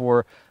 barter it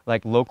for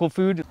like local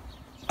food.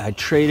 I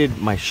traded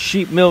my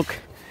sheep milk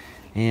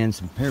and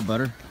some pear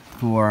butter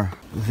for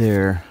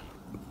their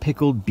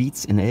pickled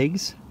beets and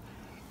eggs.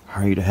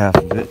 I'll eat a half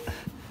of it.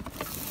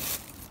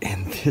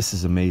 And this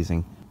is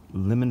amazing.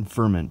 Lemon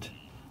ferment.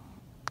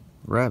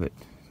 Rabbit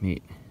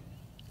meat.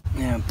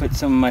 Yeah, put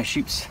some of my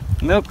sheep's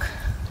milk.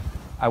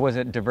 I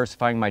wasn't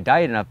diversifying my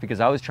diet enough because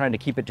I was trying to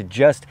keep it to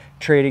just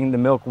trading the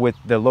milk with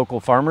the local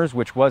farmers,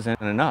 which wasn't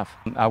enough.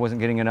 I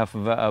wasn't getting enough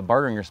of a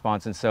bartering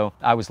response, and so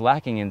I was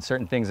lacking in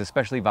certain things,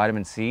 especially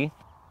vitamin C.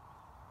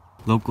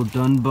 Local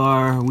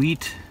Dunbar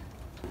wheat,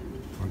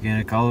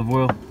 organic olive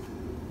oil.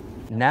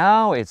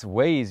 Now it's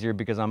way easier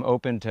because I'm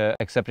open to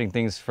accepting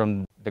things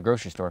from the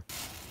grocery store.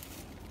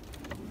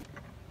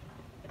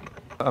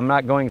 I'm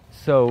not going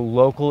so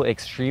local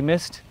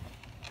extremist.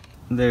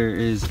 There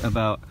is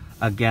about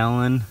a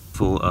gallon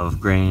full of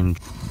grain.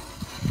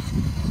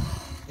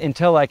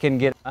 Until I can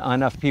get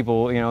enough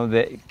people, you know,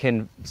 that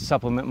can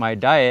supplement my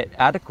diet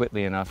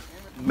adequately enough.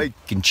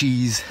 Making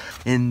cheese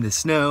in the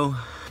snow.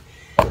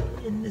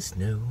 In the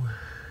snow.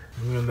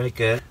 I'm gonna make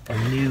a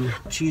new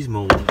cheese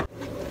mold.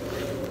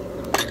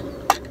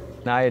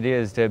 The idea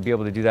is to be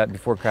able to do that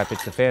before crap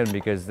hits the fan,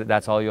 because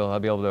that's all you'll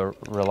be able to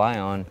rely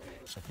on.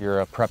 If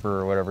you're a prepper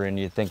or whatever and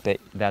you think that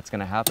that's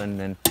gonna happen,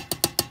 then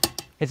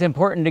it's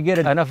important to get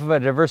enough of a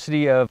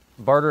diversity of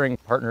bartering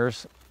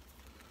partners.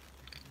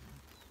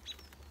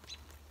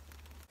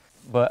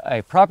 But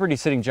a property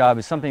sitting job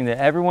is something that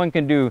everyone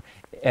can do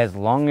as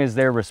long as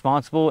they're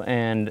responsible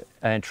and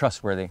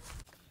trustworthy.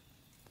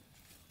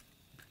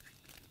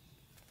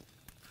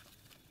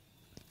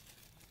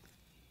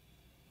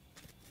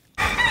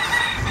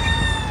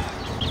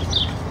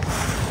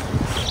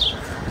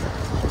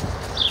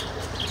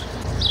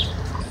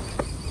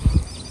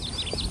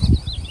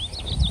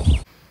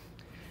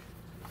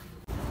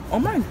 Oh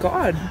my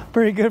God.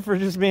 Pretty good for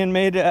just being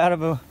made out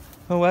of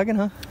a wagon,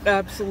 huh?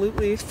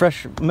 Absolutely.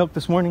 Fresh milk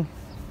this morning.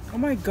 Oh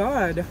my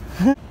God.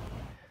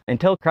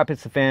 Until crap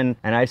hits the fan,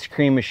 an ice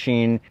cream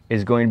machine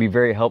is going to be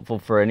very helpful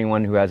for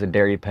anyone who has a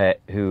dairy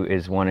pet who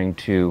is wanting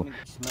to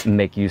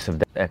make use of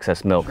the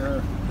excess milk.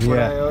 Sure.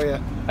 Yeah.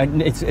 I owe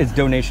you. It's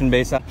donation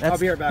based. I'll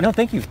be right back. No,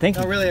 thank you. Thank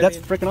you. No, really, That's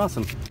freaking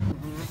awesome.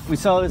 We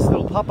saw this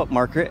little pop-up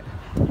market,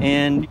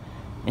 and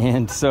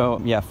so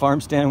yeah,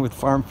 farm stand with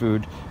farm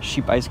food.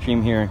 Sheep ice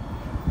cream here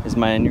is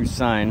my new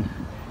sign.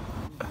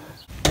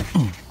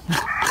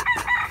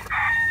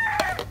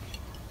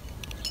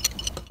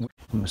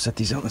 I'm gonna set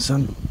these out in the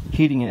sun.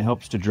 Heating it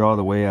helps to draw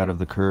the whey out of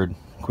the curd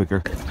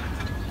quicker.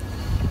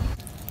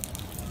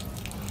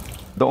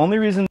 The only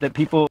reason that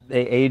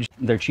they age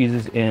their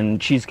cheeses in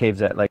cheese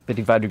caves at like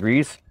 55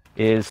 degrees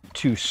is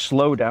to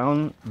slow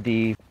down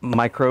the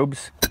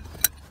microbes.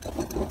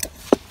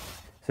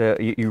 So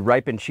you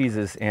ripen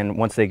cheeses, and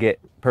once they get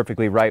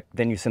perfectly ripe,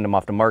 then you send them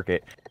off to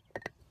market.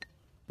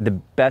 the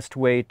best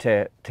way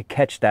to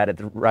catch that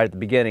right at the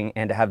beginning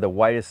and to have the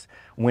widest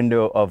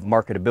window of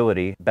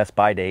marketability, best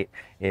buy date,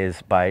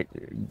 is by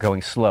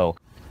going slow.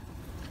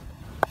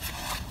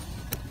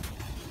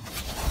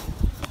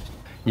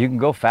 You can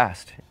go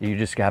fast. You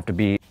just have to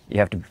be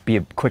a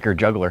quicker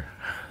juggler.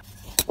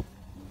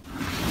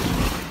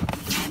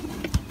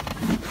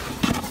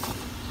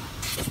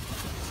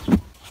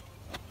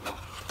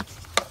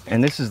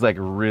 And this is like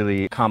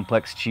really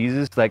complex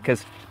cheeses, like,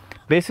 because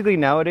basically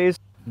nowadays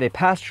they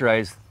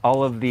pasteurize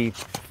all of the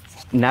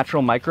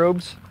natural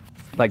microbes,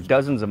 like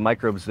dozens of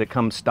microbes that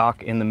come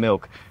stock in the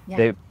milk. Yeah.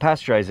 They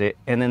pasteurize it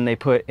and then they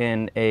put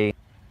in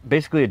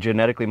basically a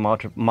genetically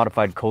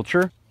modified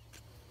culture.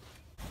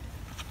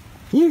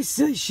 You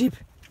silly sheep.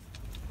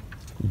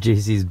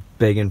 JC's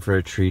begging for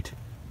a treat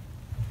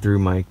through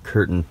my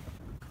curtain.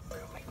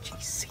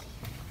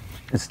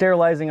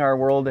 Sterilizing our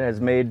world has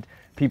made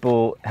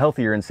people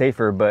healthier and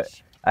safer, but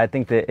I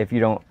think that if you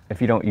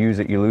don't use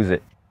it, you lose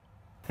it,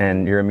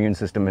 and your immune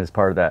system is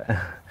part of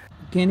that.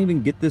 Can't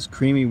even get this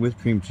creamy with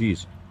cream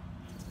cheese.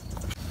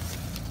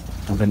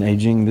 I've been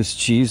aging this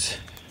cheese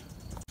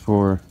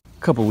for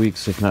a couple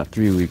weeks, if not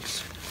 3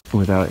 weeks,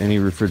 without any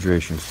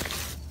refrigeration.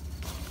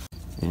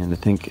 And I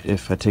think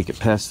if I take it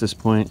past this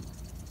point,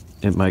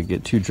 it might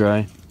get too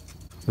dry,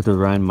 or the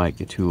rind might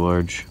get too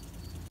large.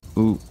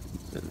 Ooh,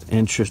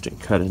 interesting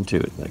cut into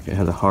it. Like it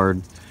has a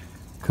hard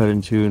cut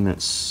into and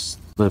it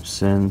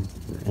slips in.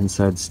 The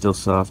inside's still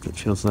soft, it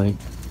feels like.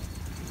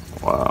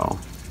 Wow.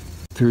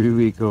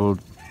 3-week-old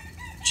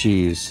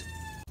cheese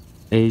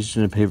aged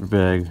in a paper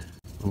bag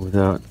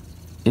without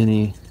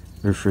any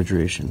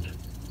refrigeration.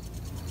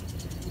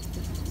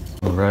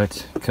 All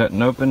right,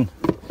 cutting open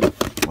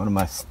one of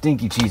my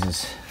stinky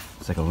cheeses.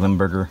 It's like a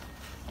Limburger.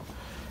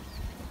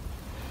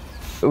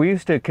 We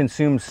used to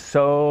consume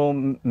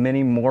so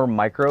many more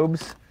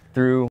microbes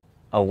through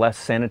a less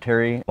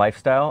sanitary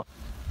lifestyle.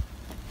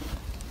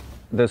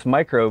 Those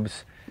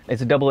microbes,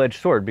 it's a double-edged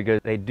sword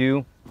because they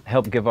do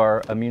help give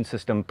our immune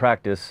system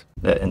practice.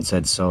 That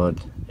inside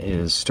solid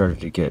is starting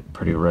to get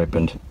pretty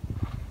ripened.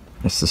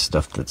 It's the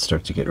stuff that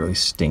starts to get really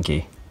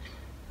stinky.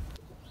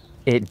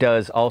 It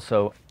does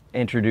also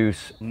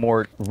introduce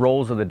more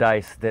rolls of the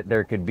dice that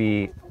there could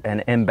be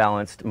an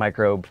imbalanced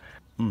microbe.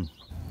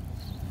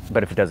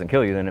 But if it doesn't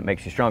kill you, then it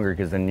makes you stronger,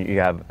 because then you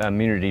have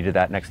immunity to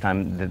that next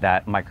time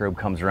that microbe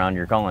comes around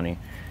your colony.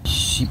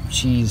 Sheep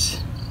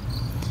cheese,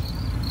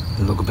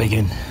 the local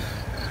bacon.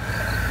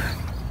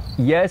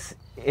 Yes,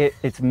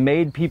 it's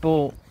made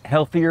people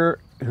healthier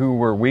who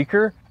were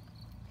weaker.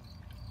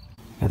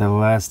 Got the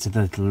last of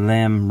the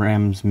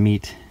ram's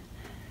meat.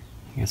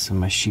 I got some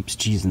of my sheep's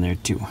cheese in there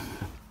too.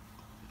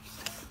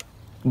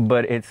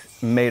 But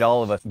it's made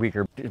all of us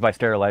weaker by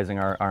sterilizing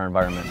our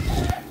environment.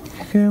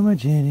 Look at my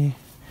Jenny.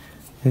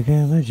 Look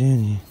at my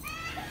Jenny.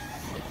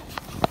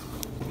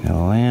 Got a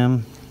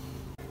lamb,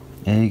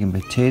 egg, and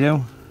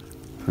potato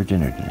for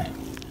dinner tonight.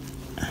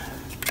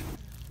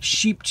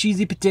 Sheep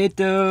cheesy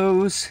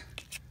potatoes.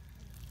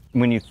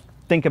 When you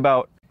think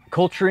about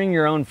culturing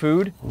your own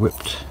food,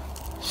 whipped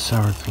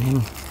sour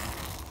cream,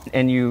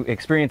 and you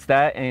experience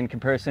that in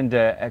comparison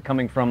to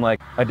coming from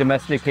like a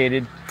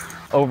domesticated,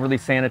 overly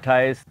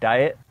sanitized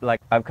diet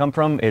like I've come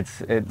from,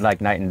 it's like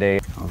night and day.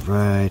 All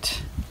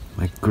right,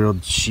 my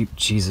grilled sheep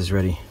cheese is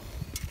ready.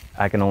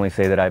 I can only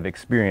say that I've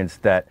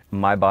experienced that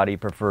my body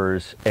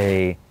prefers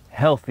a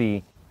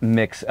healthy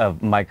mix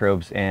of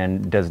microbes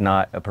and does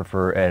not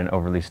prefer an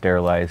overly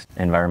sterilized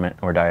environment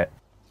or diet.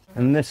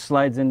 And this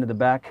slides into the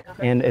back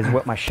and is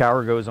what my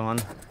shower goes on.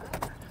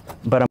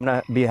 But I'm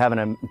gonna be having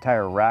an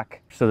entire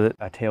rack so that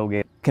a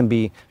tailgate can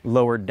be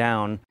lowered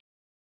down.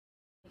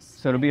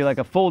 So it'll be like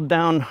a fold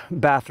down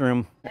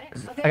bathroom.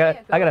 I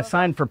got a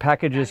sign for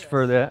packages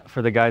for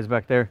the guys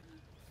back there.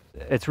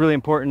 It's really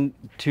important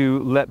to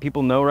let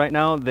people know right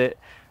now that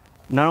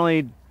not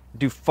only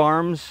do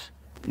farms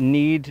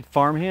need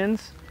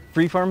farmhands,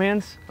 free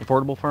farmhands,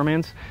 affordable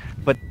farmhands,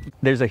 but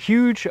there's a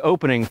huge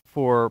opening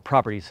for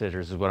property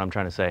sitters is what I'm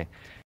trying to say.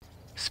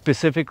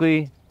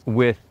 Specifically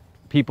with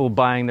people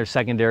buying their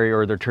secondary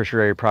or their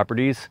tertiary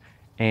properties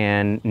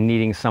and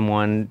needing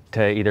someone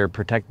to either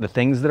protect the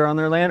things that are on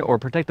their land or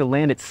protect the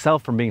land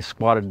itself from being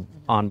squatted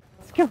on.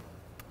 Let's go.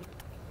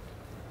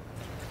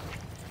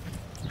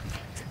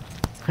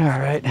 All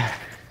right.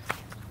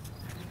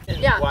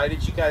 Yeah. Why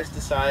did you guys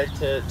decide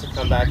to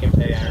come back and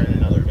pay Aaron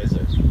another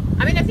visit?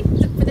 I mean, I think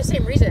for the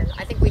same reason.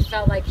 I think we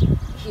felt like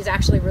he's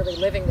actually really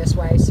living this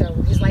way, so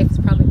his life is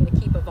probably going to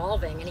keep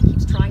evolving, and he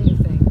keeps trying new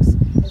things.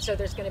 And so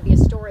there's going to be a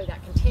story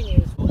that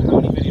continues. Well, how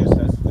many videos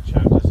does the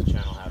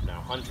channel have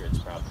now? Hundreds,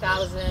 probably.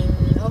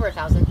 Over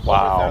 1,000.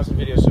 Wow. Over 1,000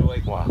 videos. So,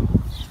 like, wow.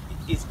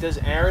 Does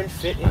Aaron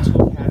fit into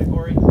a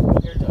category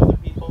compared to other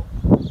people?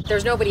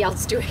 There's nobody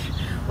else doing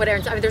what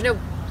Aaron's. I mean, there's no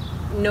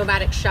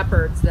nomadic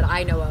shepherds that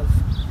I know of.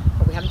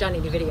 But we haven't done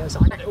any videos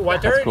on it.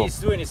 What Aaron is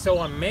doing is so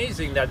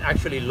amazing that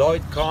actually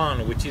Lloyd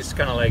Kahn, which is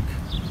kind of like,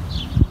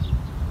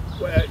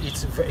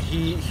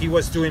 he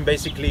was doing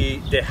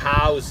basically the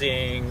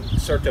housing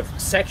sort of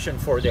section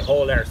for the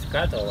whole Earth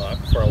catalog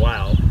for a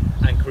while,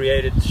 and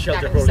created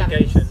Shelter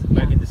Publication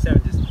back in the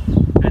 70s.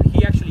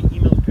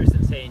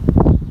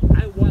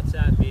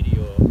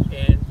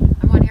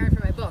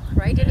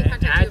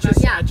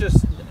 I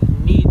just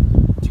need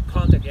to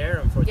contact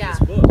Aaron for this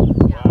book.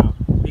 Yeah.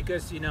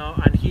 Because, you know,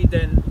 and he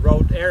then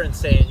wrote Aaron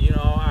saying, you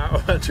know,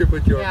 I want to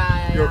put your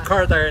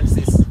car against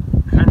these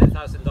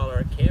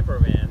 $100,000 camper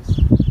vans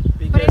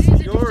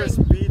because yours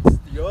beats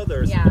the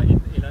others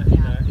in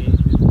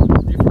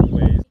different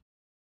ways.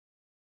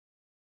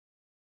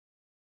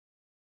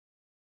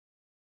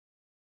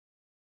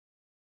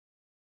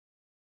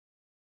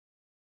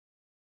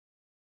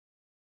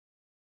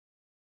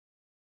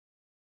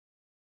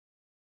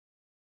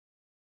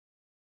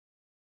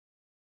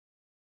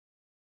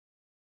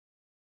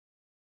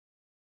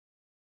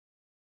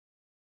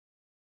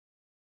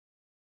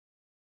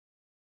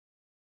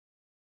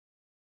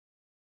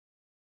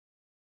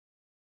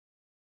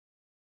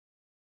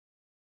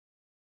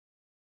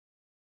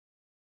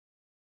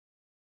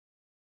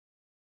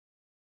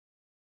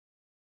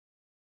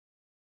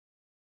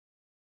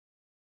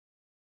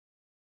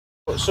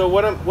 So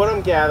what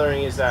I'm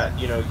gathering is that,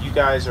 you know, you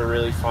guys are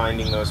really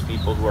finding those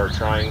people who are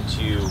trying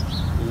to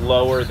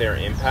lower their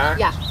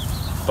impact,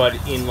 but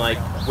in like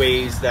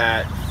ways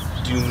that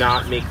do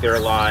not make their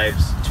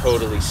lives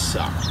totally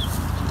suck.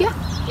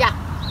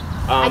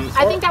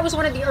 I think that was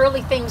one of the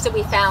early things that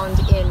we found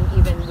in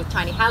even with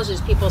tiny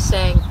houses, people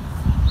saying,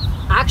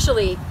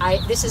 actually, I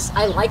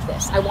like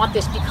this. I want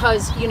this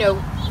because, you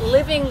know,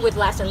 living with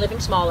less and living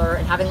smaller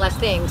and having less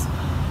things,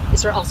 it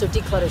sort of also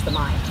declutters the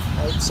mind,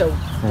 right? So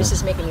this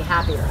is making me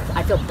happier.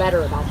 I feel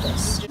better about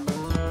this.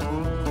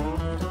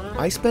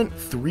 I spent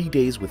 3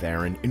 days with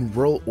Aaron in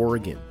rural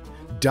Oregon,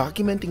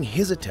 documenting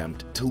his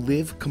attempt to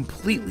live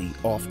completely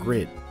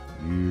off-grid.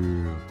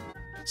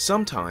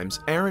 Sometimes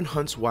Aaron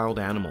hunts wild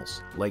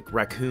animals, like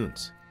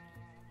raccoons.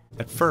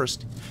 At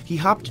first, he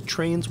hopped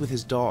trains with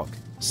his dog,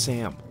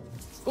 Sam.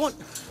 Go on.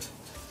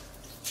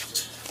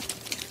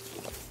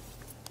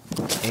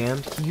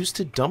 And he used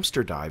to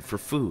dumpster dive for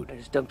food. I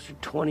just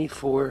dumpstered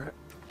 24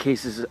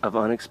 cases of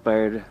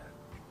unexpired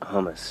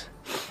hummus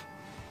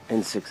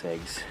and 6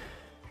 eggs.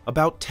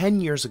 About 10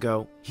 years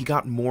ago, he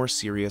got more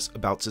serious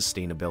about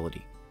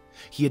sustainability.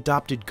 He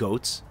adopted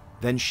goats,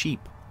 then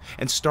sheep,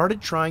 and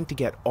started trying to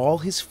get all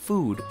his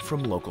food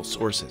from local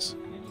sources.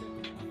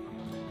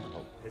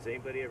 Has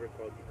anybody ever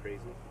called you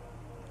crazy?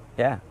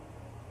 Yeah.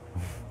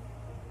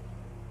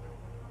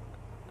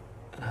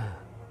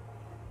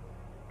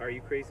 Are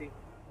you crazy?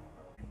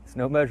 It's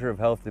no measure of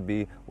health to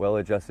be well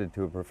adjusted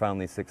to a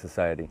profoundly sick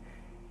society,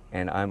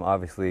 and I'm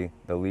obviously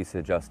the least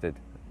adjusted.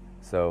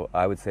 So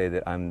I would say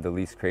that I'm the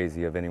least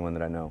crazy of anyone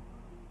that I know.